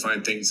trying to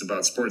find things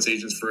about sports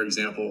agents, for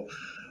example,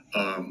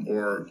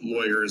 or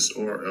lawyers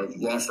or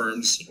law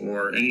firms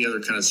or any other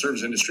kind of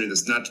service industry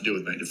that's not to do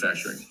with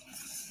manufacturing.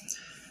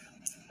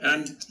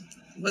 And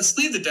let's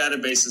leave the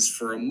databases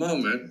for a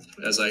moment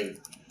as I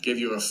give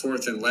you a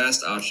fourth and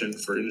last option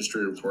for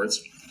industry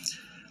reports.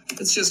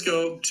 Let's just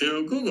go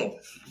to Google.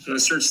 I'm going to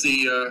search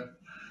the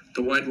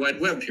Wide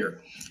Web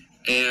here.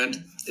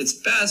 And it's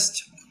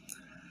best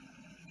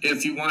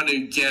if you want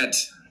to get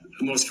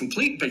the most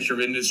complete picture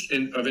of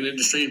an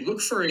industry, look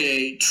for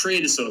a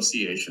trade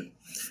association.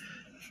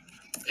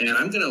 And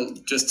I'm going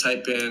to just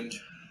type in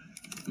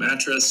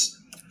mattress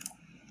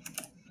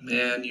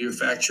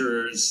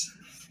manufacturers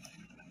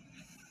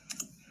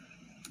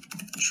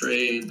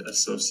trade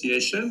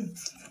association.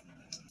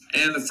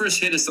 And the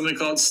first hit is something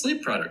called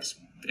sleep products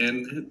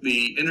and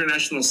the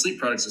International Sleep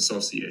Products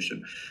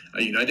Association,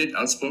 a united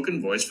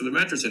outspoken voice for the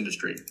mattress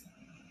industry.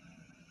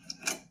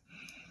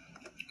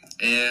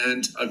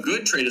 And a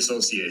good trade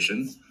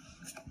association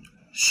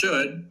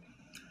should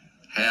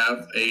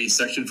have a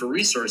section for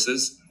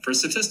resources for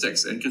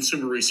statistics and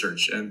consumer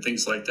research and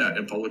things like that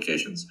and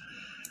publications.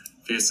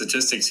 If you have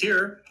statistics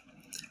here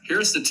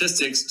are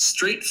statistics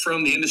straight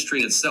from the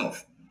industry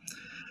itself.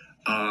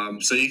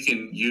 So you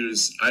can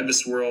use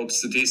IBIS World,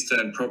 Statista,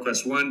 and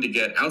ProQuest One to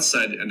get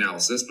outside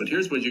analysis, but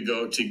here's where you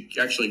go to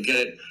actually get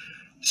it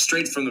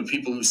straight from the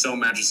people who sell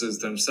mattresses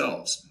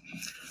themselves.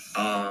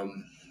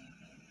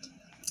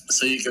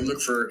 So you can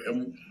look for,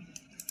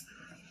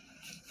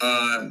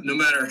 no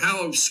matter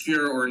how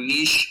obscure or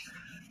niche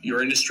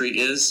your industry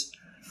is,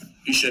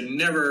 you should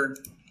never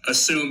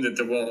assume that,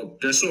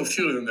 there's so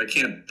few of them, there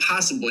can't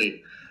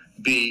possibly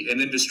be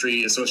an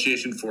industry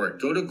association for it.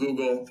 Go to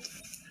Google,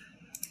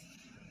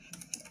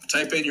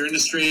 type in your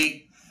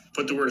industry,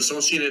 put the word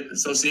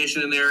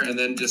association in there, and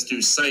then just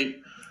do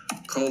site:.org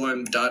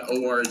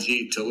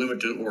to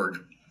limit.org.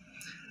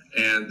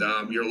 And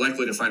you're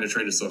likely to find a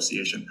trade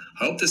association.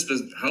 I hope this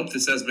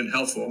has been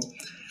helpful.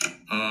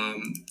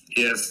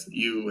 If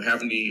you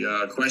have any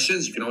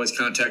questions, you can always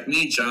contact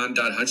me,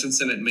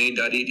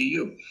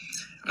 john.hutchinson@maine.edu.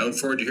 I look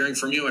forward to hearing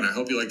from you, and I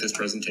hope you like this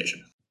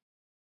presentation.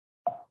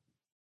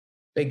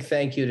 Big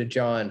thank you to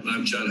John.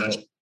 I'm John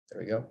Hutchinson.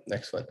 There we go.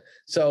 Next one.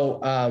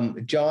 So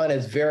John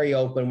is very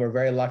open. We're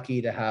very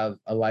lucky to have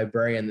a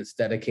librarian that's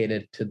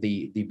dedicated to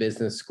the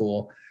business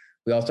school.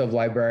 We also have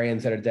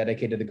librarians that are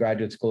dedicated to the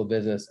Graduate School of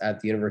Business at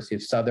the University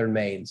of Southern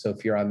Maine. So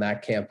if you're on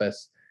that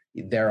campus,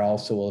 they're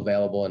also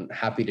available and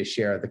happy to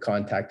share the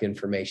contact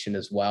information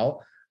as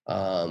well.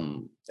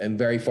 I'm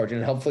very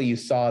fortunate. Hopefully you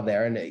saw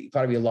there, and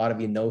probably a lot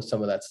of you know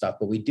some of that stuff,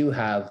 but we do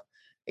have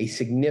a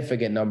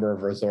significant number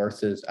of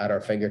resources at our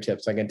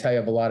fingertips. I can tell you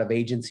I have a lot of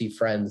agency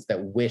friends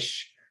that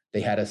wish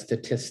they had a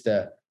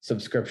Statista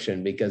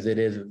subscription because it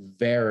is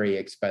very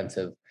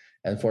expensive.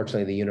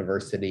 Unfortunately, the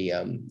university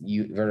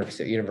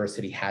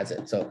has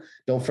it. So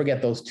don't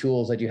forget those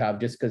tools that you have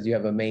just because you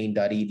have a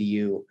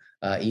maine.edu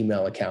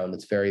email account.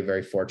 It's very,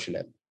 very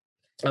fortunate.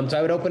 So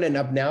I would open it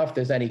up now if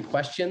there's any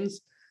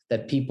questions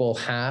that people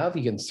have,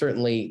 you can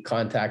certainly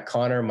contact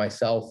Connor,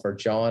 myself, or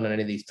John on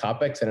any of these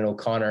topics. And I know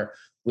Connor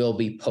will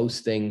be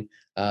posting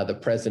the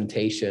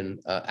presentation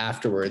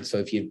afterwards. So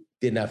if you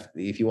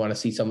want to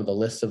see some of the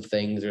lists of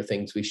things or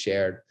things we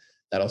shared,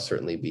 that'll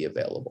certainly be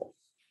available.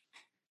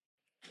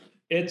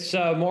 It's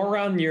more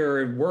around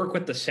your work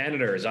with the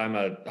Senators. I'm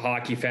a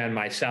hockey fan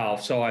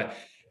myself, so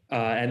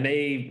and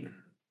they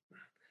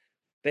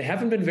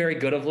haven't been very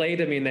good of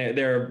late. I mean,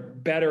 they're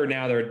better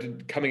now. They're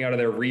coming out of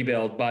their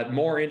rebuild, but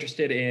more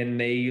interested in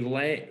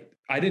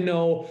I didn't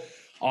know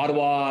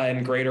Ottawa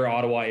and Greater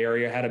Ottawa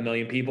area had 1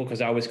 million people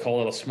because I always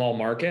call it a small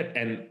market.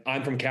 And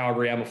I'm from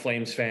Calgary. I'm a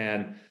Flames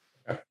fan.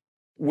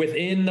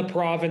 Within the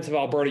province of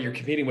Alberta, you're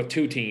competing with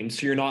 2 teams,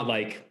 so you're not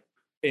like.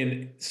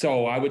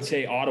 So I would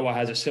say Ottawa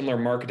has a similar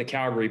market to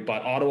Calgary,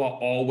 but Ottawa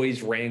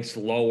always ranks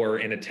lower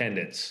in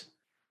attendance.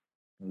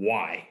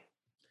 Why?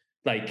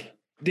 Like,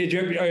 did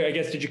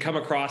you come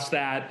across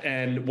that?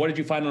 And what did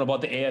you find out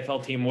about the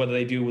AFL team? What do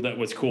they do that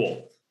was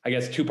cool? I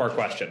guess 2-part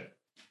question.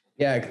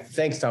 Yeah,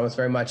 thanks, Thomas,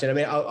 very much. And I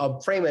mean,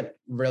 I'll frame it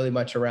really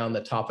much around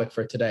the topic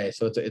for today.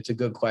 So it's a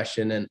good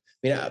question. And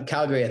I mean,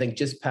 Calgary, I think,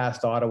 just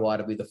passed Ottawa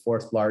to be the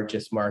 4th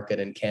largest market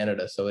in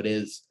Canada. So it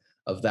is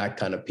of that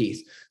kind of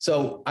piece.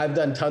 So I've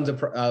done tons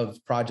of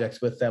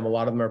projects with them. A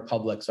lot of them are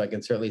public, so I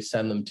can certainly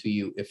send them to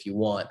you if you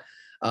want.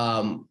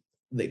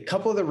 The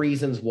couple of the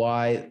reasons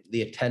why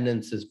the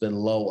attendance has been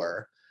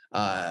lower,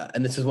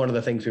 and this is one of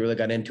the things we really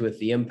got into with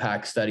the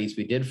impact studies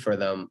we did for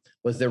them,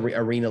 was the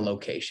arena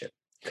location.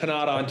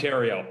 Canada,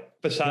 Ontario,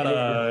 beside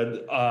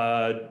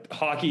a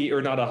hockey,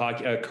 or not a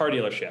hockey, a car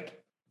dealership.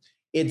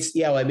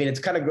 I mean, it's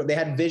kind of, they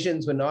had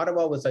visions when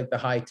Ottawa was like the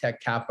high tech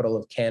capital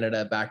of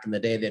Canada back in the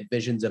day. They had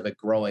visions of it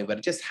growing, but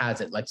it just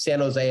hasn't. Like San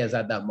Jose has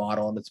had that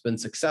model and it's been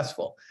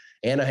successful.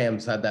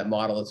 Anaheim's had that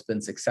model. It's been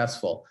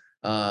successful,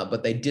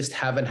 but they just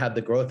haven't had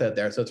the growth out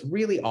there. So it's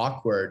really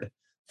awkward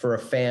for a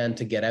fan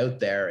to get out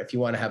there. If you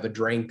want to have a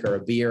drink or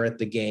a beer at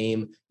the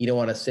game, you don't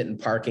want to sit in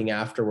parking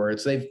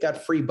afterwards. They've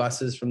got free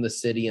buses from the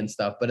city and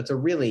stuff, but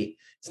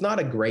it's not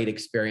a great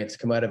experience to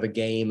come out of a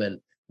game and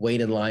wait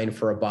in line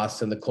for a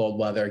bus in the cold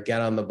weather,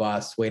 get on the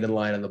bus, wait in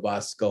line on the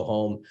bus, go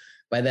home.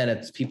 By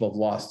then, people have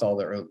lost all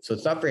their room. So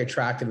it's not very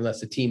attractive unless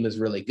the team is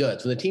really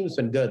good. So the team's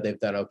been good, they've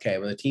done okay.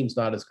 When the team's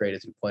not as great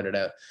as you pointed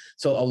out.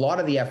 So a lot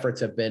of the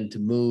efforts have been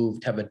to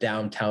have a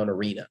downtown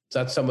arena. So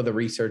that's some of the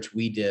research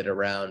we did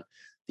around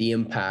the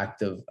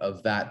impact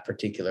of that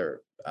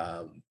particular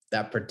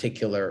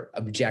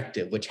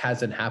objective, which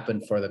hasn't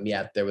happened for them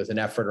yet. There was an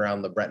effort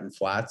around the Breton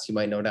Flats, you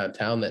might know,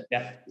 downtown, that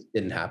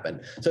didn't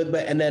happen. So,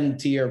 and then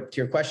to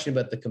your question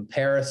about the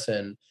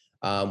comparison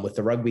with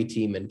the rugby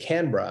team in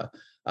Canberra,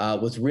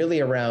 was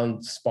really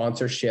around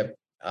sponsorship,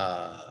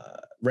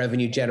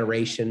 revenue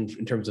generation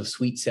in terms of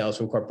suite sales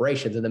from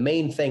corporations. And the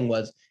main thing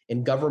was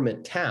in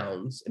government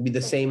towns, it'd be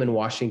the same in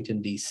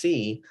Washington,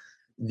 D.C.,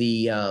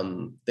 there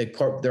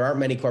aren't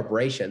many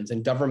corporations,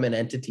 and government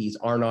entities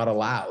are not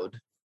allowed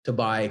to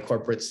buy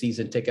corporate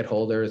season ticket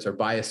holders or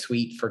buy a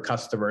suite for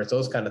customers,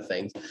 those kind of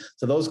things.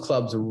 So those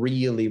clubs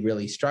really,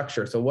 really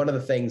structure. So one of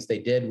the things they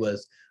did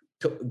was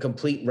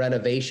complete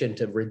renovation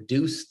to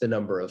reduce the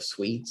number of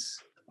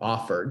suites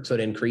offered. So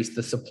it increased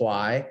the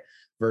supply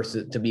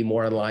versus to be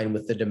more in line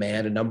with the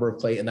demand, a number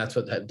of and that's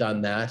what had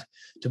done that,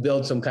 to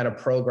build some kind of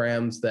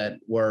programs that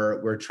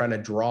were trying to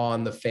draw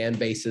on the fan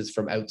bases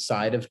from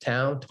outside of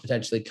town to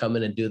potentially come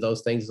in and do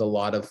those things. There's a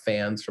lot of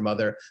fans from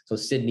so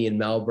Sydney and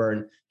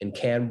Melbourne, in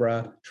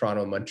Canberra,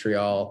 Toronto,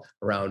 Montreal,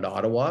 around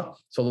Ottawa.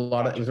 So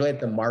it was really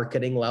at the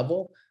marketing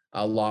level.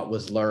 A lot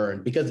was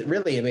learned because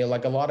really, I mean,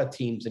 like a lot of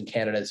teams in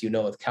Canada, as you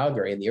know, with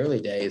Calgary in the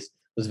early days,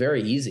 was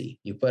very easy.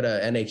 You put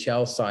an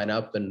NHL sign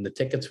up and the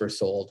tickets were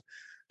sold.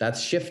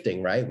 That's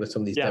shifting, right? With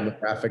some of these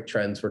demographic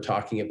trends we're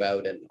talking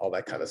about and all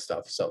that kind of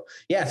stuff. So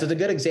so it's a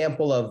good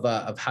example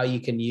of how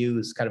you can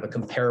use kind of a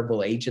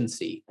comparable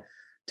agency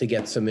to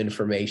get some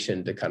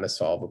information to kind of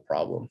solve a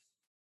problem.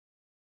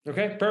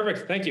 Okay,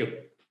 perfect. Thank you.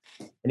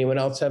 Anyone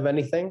else have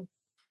anything?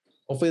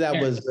 Hopefully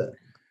that was.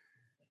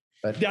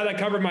 That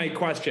covered my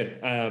question.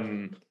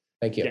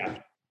 Thank you. Yeah.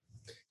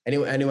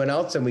 Anyone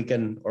else, and we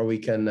can. I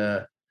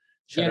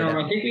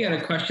think we had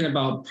a question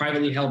about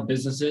privately held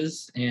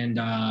businesses and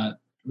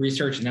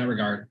research in that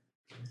regard.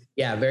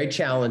 Yeah, very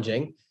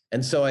challenging.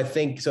 And so I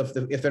think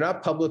if they're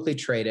not publicly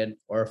traded,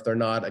 or if they're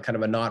not a kind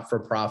of a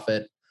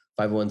not-for-profit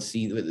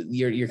 501c,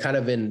 you're kind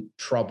of in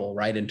trouble,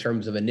 right? In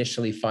terms of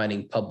initially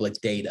finding public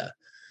data.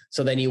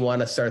 So then you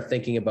want to start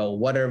thinking about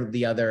what are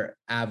the other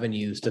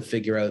avenues to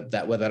figure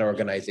out what that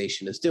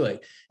organization is doing.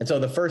 And so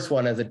the first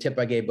one, as a tip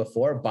I gave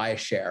before, buy a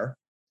share.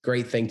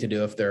 Great thing to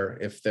do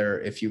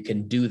if you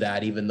can do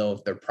that, even though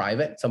if they're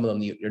private. Some of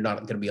them you're not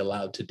going to be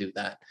allowed to do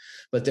that,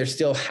 but they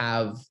still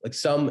have, like,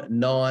 some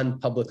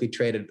non-publicly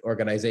traded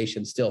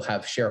organizations still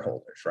have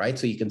shareholders, right?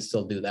 So you can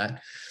still do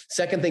that.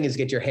 Second thing is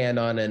get your hand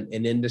on an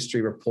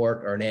industry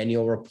report or an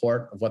annual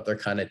report of what they're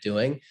kind of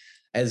doing.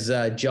 As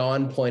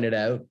John pointed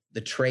out,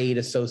 the trade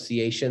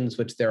associations,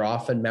 which they're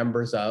often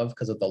members of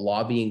because of the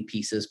lobbying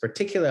pieces,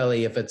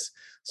 particularly if it's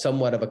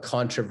somewhat of a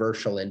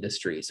controversial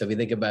industry. So if you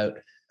think about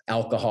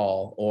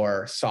alcohol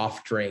or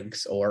soft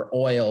drinks or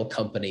oil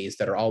companies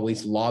that are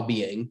always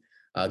lobbying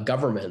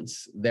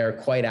governments. They're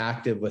quite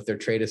active with their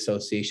trade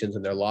associations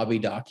and their lobby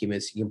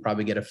documents. You can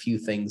probably get a few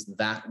things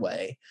that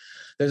way.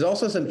 There's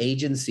also some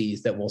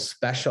agencies that will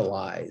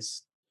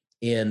specialize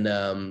in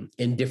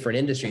different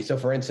industries. So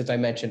for instance, I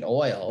mentioned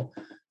oil.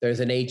 There's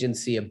an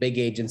agency, a big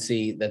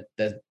agency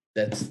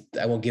that's,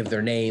 I won't give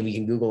their name. You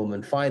can Google them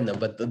and find them,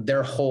 but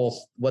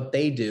what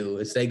they do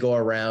is they go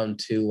around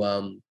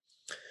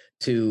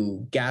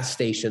to gas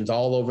stations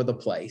all over the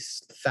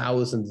place,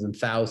 thousands and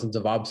thousands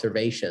of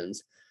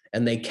observations,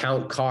 and they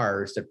count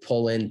cars that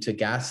pull into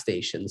gas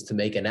stations to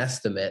make an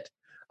estimate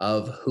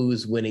of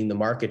who's winning the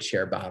market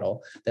share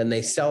battle. Then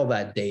they sell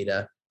that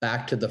data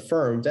back to the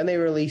firms and they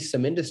release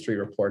some industry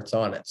reports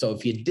on it. So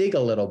if you dig a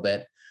little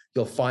bit,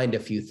 you'll find a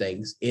few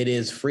things. It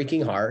is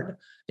freaking hard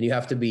and you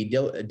have to be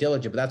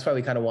diligent, but that's why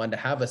we kind of wanted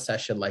to have a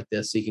session like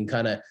this so you can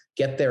kind of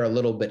get there a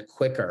little bit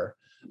quicker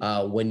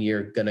when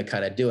you're going to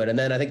kind of do it. And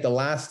then I think the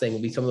last thing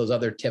will be some of those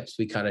other tips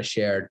we kind of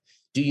shared.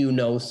 Do you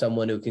know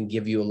someone who can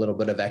give you a little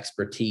bit of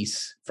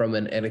expertise from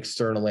an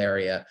external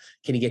area?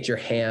 Can you get your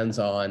hands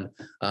on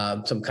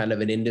some kind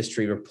of an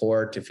industry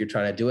report if you're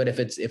trying to do it? If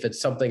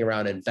it's something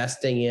around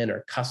investing in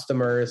or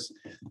customers,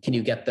 can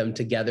you get them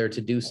together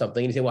to do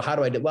something? And you say, well, how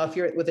do I do? Well, if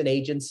you're with an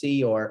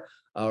agency or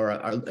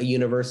a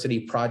university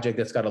project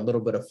that's got a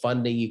little bit of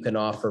funding, you can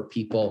offer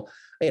people,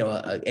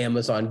 an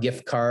Amazon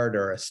gift card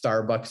or a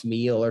Starbucks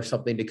meal or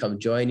something to come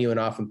join you. And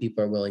often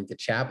people are willing to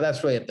chat. But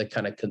that's really at the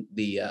kind of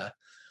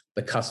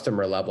the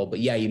customer level.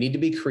 But yeah, you need to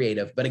be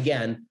creative. But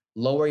again,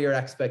 lower your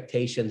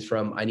expectations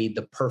from I need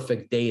the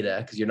perfect data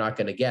because you're not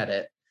going to get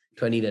it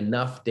to I need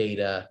enough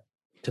data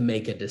to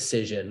make a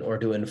decision or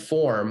to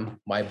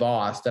inform my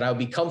boss that I would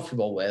be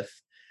comfortable with.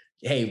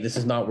 Hey, this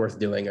is not worth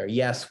doing, or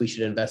yes, we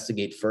should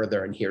investigate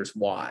further. And here's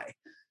why.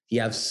 You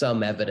have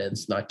some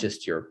evidence, not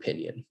just your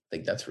opinion. I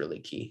think that's really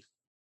key.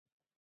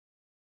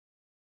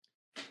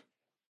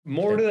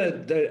 More to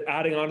the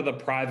adding on to the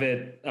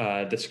private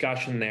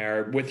discussion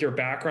there, with your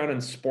background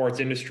in sports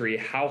industry,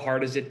 how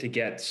hard is it to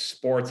get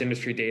sports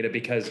industry data?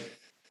 Because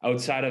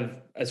outside of,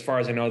 as far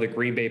as I know, the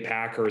Green Bay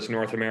Packers,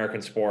 North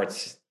American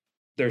sports,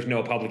 there's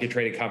no publicly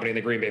traded company.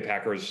 The Green Bay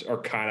Packers are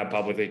kind of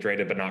publicly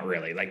traded, but not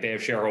really. Like they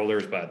have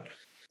shareholders, but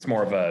it's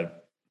more of a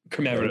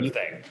commemorative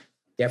thing.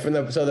 Yeah,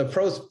 the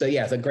pros,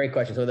 it's a great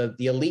question. So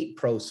the elite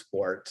pro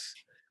sports,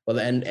 well,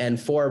 and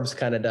Forbes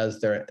kind of does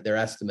their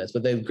estimates,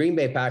 but the Green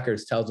Bay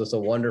Packers tells us a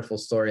wonderful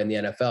story in the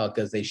NFL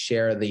because they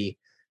share the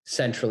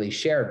centrally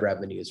shared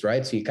revenues,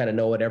 right? So you kind of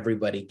know what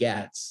everybody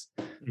gets,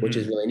 which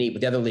is really neat.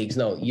 But the other leagues,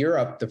 no.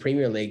 Europe, the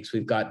Premier Leagues,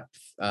 we've got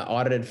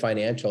audited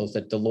financials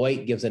that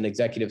Deloitte gives an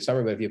executive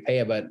summary, but if you pay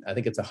about, I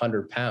think it's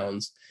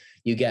 £100,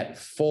 you get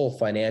full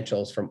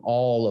financials from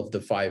all of the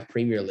 5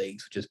 Premier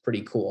Leagues, which is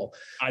pretty cool.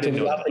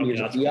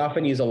 We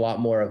often use a lot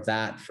more of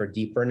that for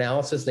deeper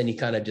analysis. Then you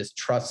kind of just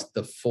trust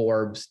the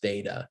Forbes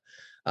data.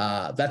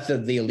 That's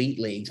the elite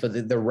leagues,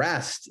 but the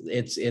rest,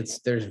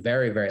 there's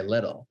very, very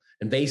little.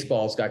 And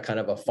baseball's got kind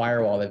of a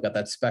firewall. They've got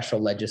that special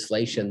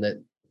legislation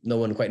that no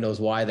one quite knows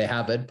why they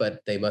have it,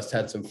 but they must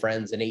have had some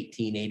friends in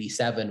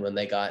 1887 when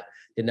they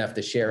didn't have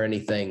to share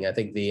anything. I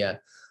think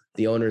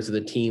the owners of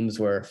the teams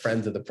were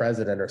friends of the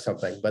president or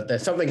something,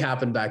 but something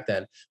happened back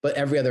then. But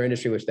every other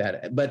industry wish they had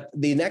it. But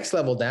the next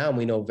level down,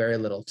 we know very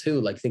little too.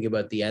 Like think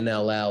about the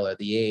NLL or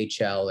the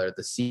AHL or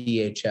the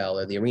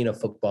CHL or the Arena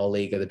Football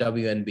League or the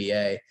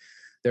WNBA.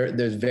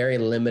 There's very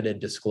limited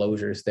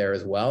disclosures there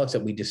as well.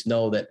 Except we just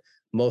know that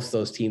most of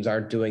those teams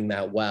aren't doing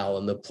that well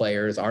and the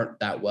players aren't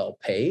that well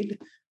paid.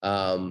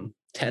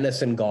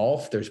 Tennis and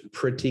golf, there's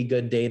pretty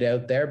good data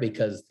out there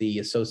because the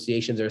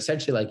associations are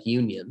essentially like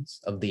unions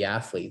of the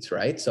athletes,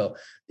 right? So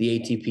the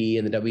ATP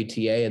and the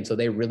WTA, and so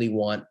they really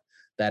want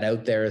that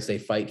out there as they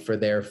fight for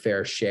their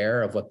fair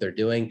share of what they're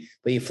doing.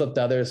 But you flip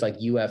to others like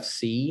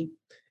UFC,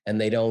 and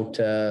they don't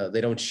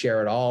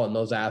share at all. And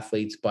those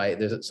athletes,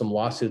 there's some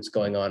lawsuits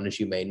going on, as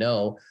you may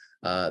know,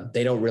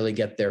 they don't really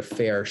get their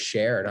fair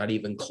share, not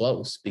even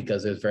close,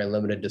 because there's very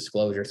limited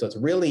disclosure. So it's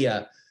really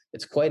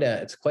it's quite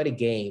a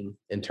game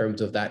in terms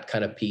of that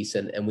kind of piece.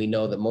 And we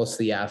know that most of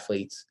the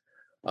athletes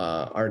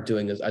aren't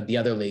doing the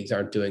other leagues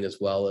aren't doing as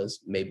well as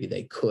maybe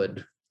they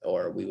could,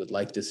 or we would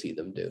like to see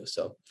them do.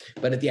 So,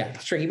 but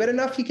it's tricky, but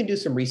enough you can do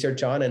some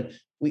research on. And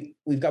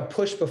we've got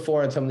pushed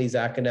before in some of these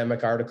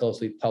academic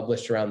articles we've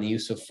published around the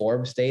use of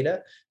Forbes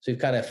data. So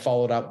we've kind of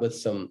followed up with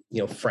some,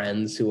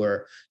 friends who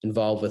are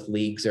involved with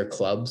leagues or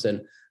clubs, and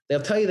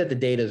they'll tell you that the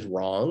data is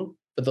wrong,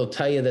 but they'll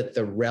tell you that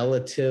the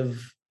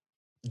relative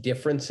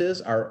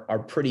differences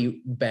are pretty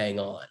bang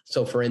on.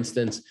 So for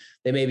instance,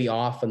 they may be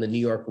off on the New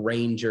York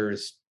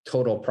Rangers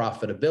total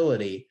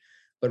profitability,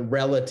 but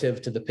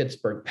relative to the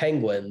Pittsburgh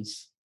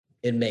Penguins,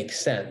 it makes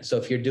sense. So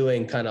if you're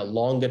doing kind of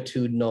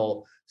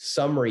longitudinal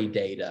summary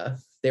data,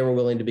 they were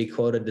willing to be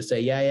quoted to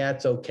say, yeah,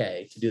 it's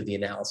okay to do the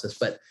analysis.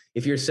 But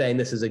if you're saying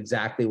this is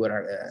exactly what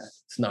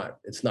it's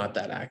not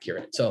that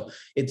accurate. So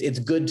it's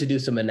good to do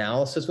some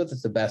analysis with.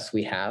 It's the best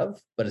we have,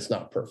 but it's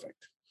not perfect.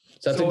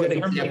 So that's a good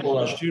example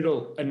of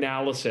longitudinal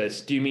analysis.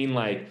 Do you mean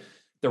like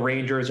the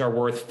Rangers are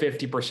worth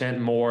 50%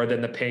 more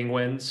than the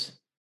Penguins,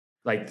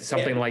 like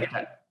something like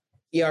that.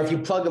 Yeah, if you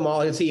plug them all,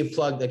 let's say you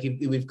plug, like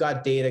we've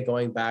got data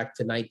going back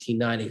to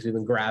 1990s. We've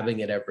been grabbing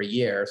it every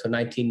year. So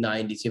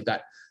 1990s, you've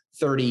got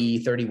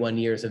 31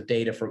 years of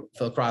data from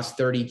across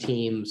 30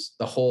 teams,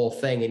 the whole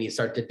thing. And you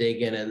start to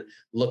dig in and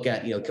look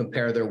at,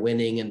 compare their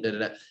winning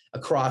and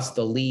across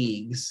the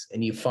leagues,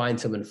 and you find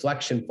some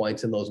inflection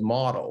points in those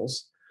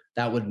models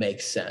that would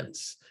make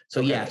sense.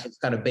 So yes, it's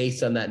kind of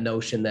based on that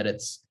notion that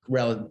it's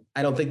relative.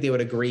 I don't think they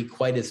would agree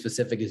quite as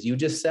specific as you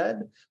just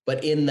said,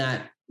 but in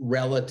that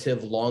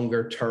relative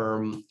longer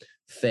term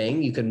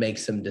thing, you can make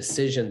some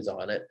decisions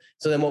on it.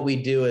 So then what we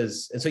do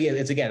is, and so yeah,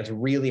 it's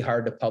really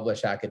hard to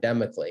publish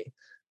academically,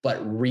 but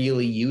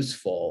really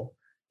useful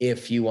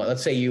if you want.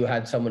 Let's say you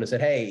had someone who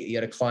said, hey, you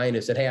had a client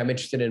who said, hey, I'm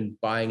interested in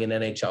buying an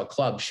NHL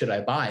club. Should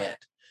I buy it?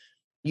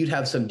 You'd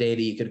have some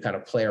data you could kind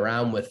of play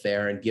around with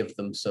there and give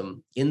them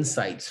some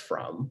insights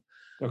from.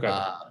 Okay.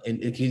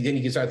 And then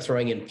you can start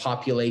throwing in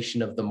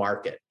population of the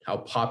market. How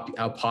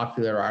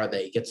popular are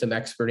they? Get some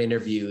expert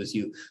interviews.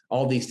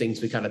 All these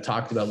things we kind of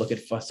talked about. Look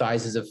at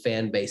sizes of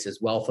fan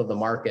bases, wealth of the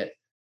market,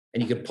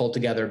 and you could pull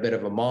together a bit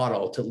of a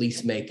model to at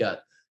least make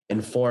a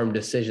informed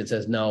decision.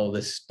 Says no,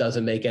 this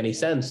doesn't make any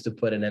sense to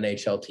put an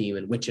NHL team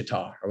in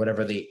Wichita or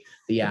whatever the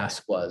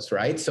ask was,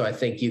 right? So I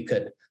think you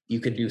could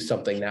do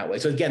something that way.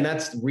 So again,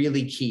 that's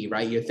really key,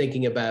 right? You're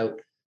thinking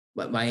about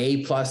my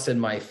A+ in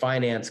my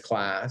finance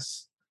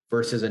class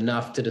versus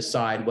enough to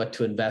decide what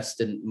to invest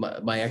in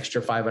my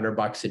extra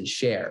 $500 in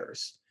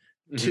shares.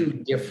 Mm-hmm. Two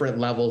different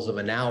levels of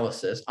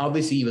analysis.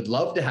 Obviously, you would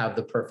love to have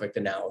the perfect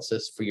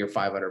analysis for your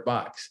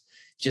 $500,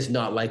 just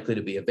not likely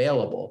to be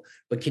available.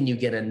 But can you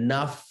get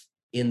enough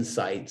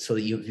insight so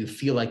that you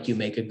feel like you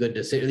make a good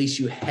decision? At least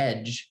you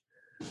hedge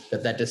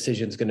that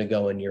decision is going to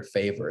go in your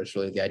favor is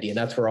really the idea. And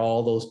that's where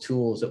all those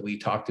tools that we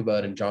talked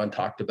about and John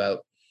talked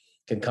about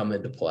can come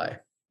into play.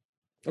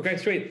 Okay,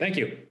 sweet. Thank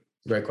you.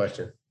 Great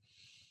question.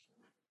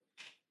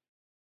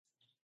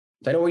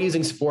 I know we're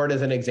using sport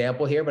as an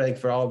example here, but I think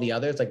for all the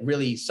others, like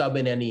really sub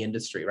in any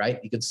industry, right?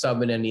 You could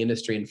sub in any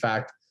industry. In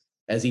fact,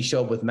 as he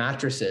showed with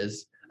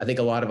mattresses, I think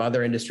a lot of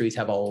other industries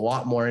have a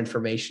lot more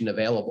information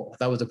available.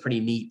 That was a pretty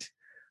neat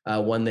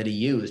one that he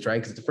used,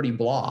 right? Because it's pretty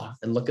blah.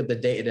 And look at the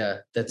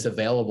data that's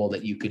available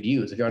that you could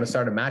use. If you want to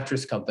start a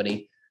mattress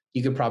company,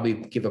 you could probably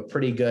give a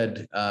pretty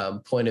good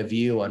point of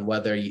view on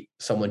whether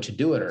someone should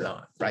do it or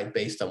not, right?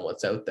 Based on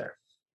what's out there.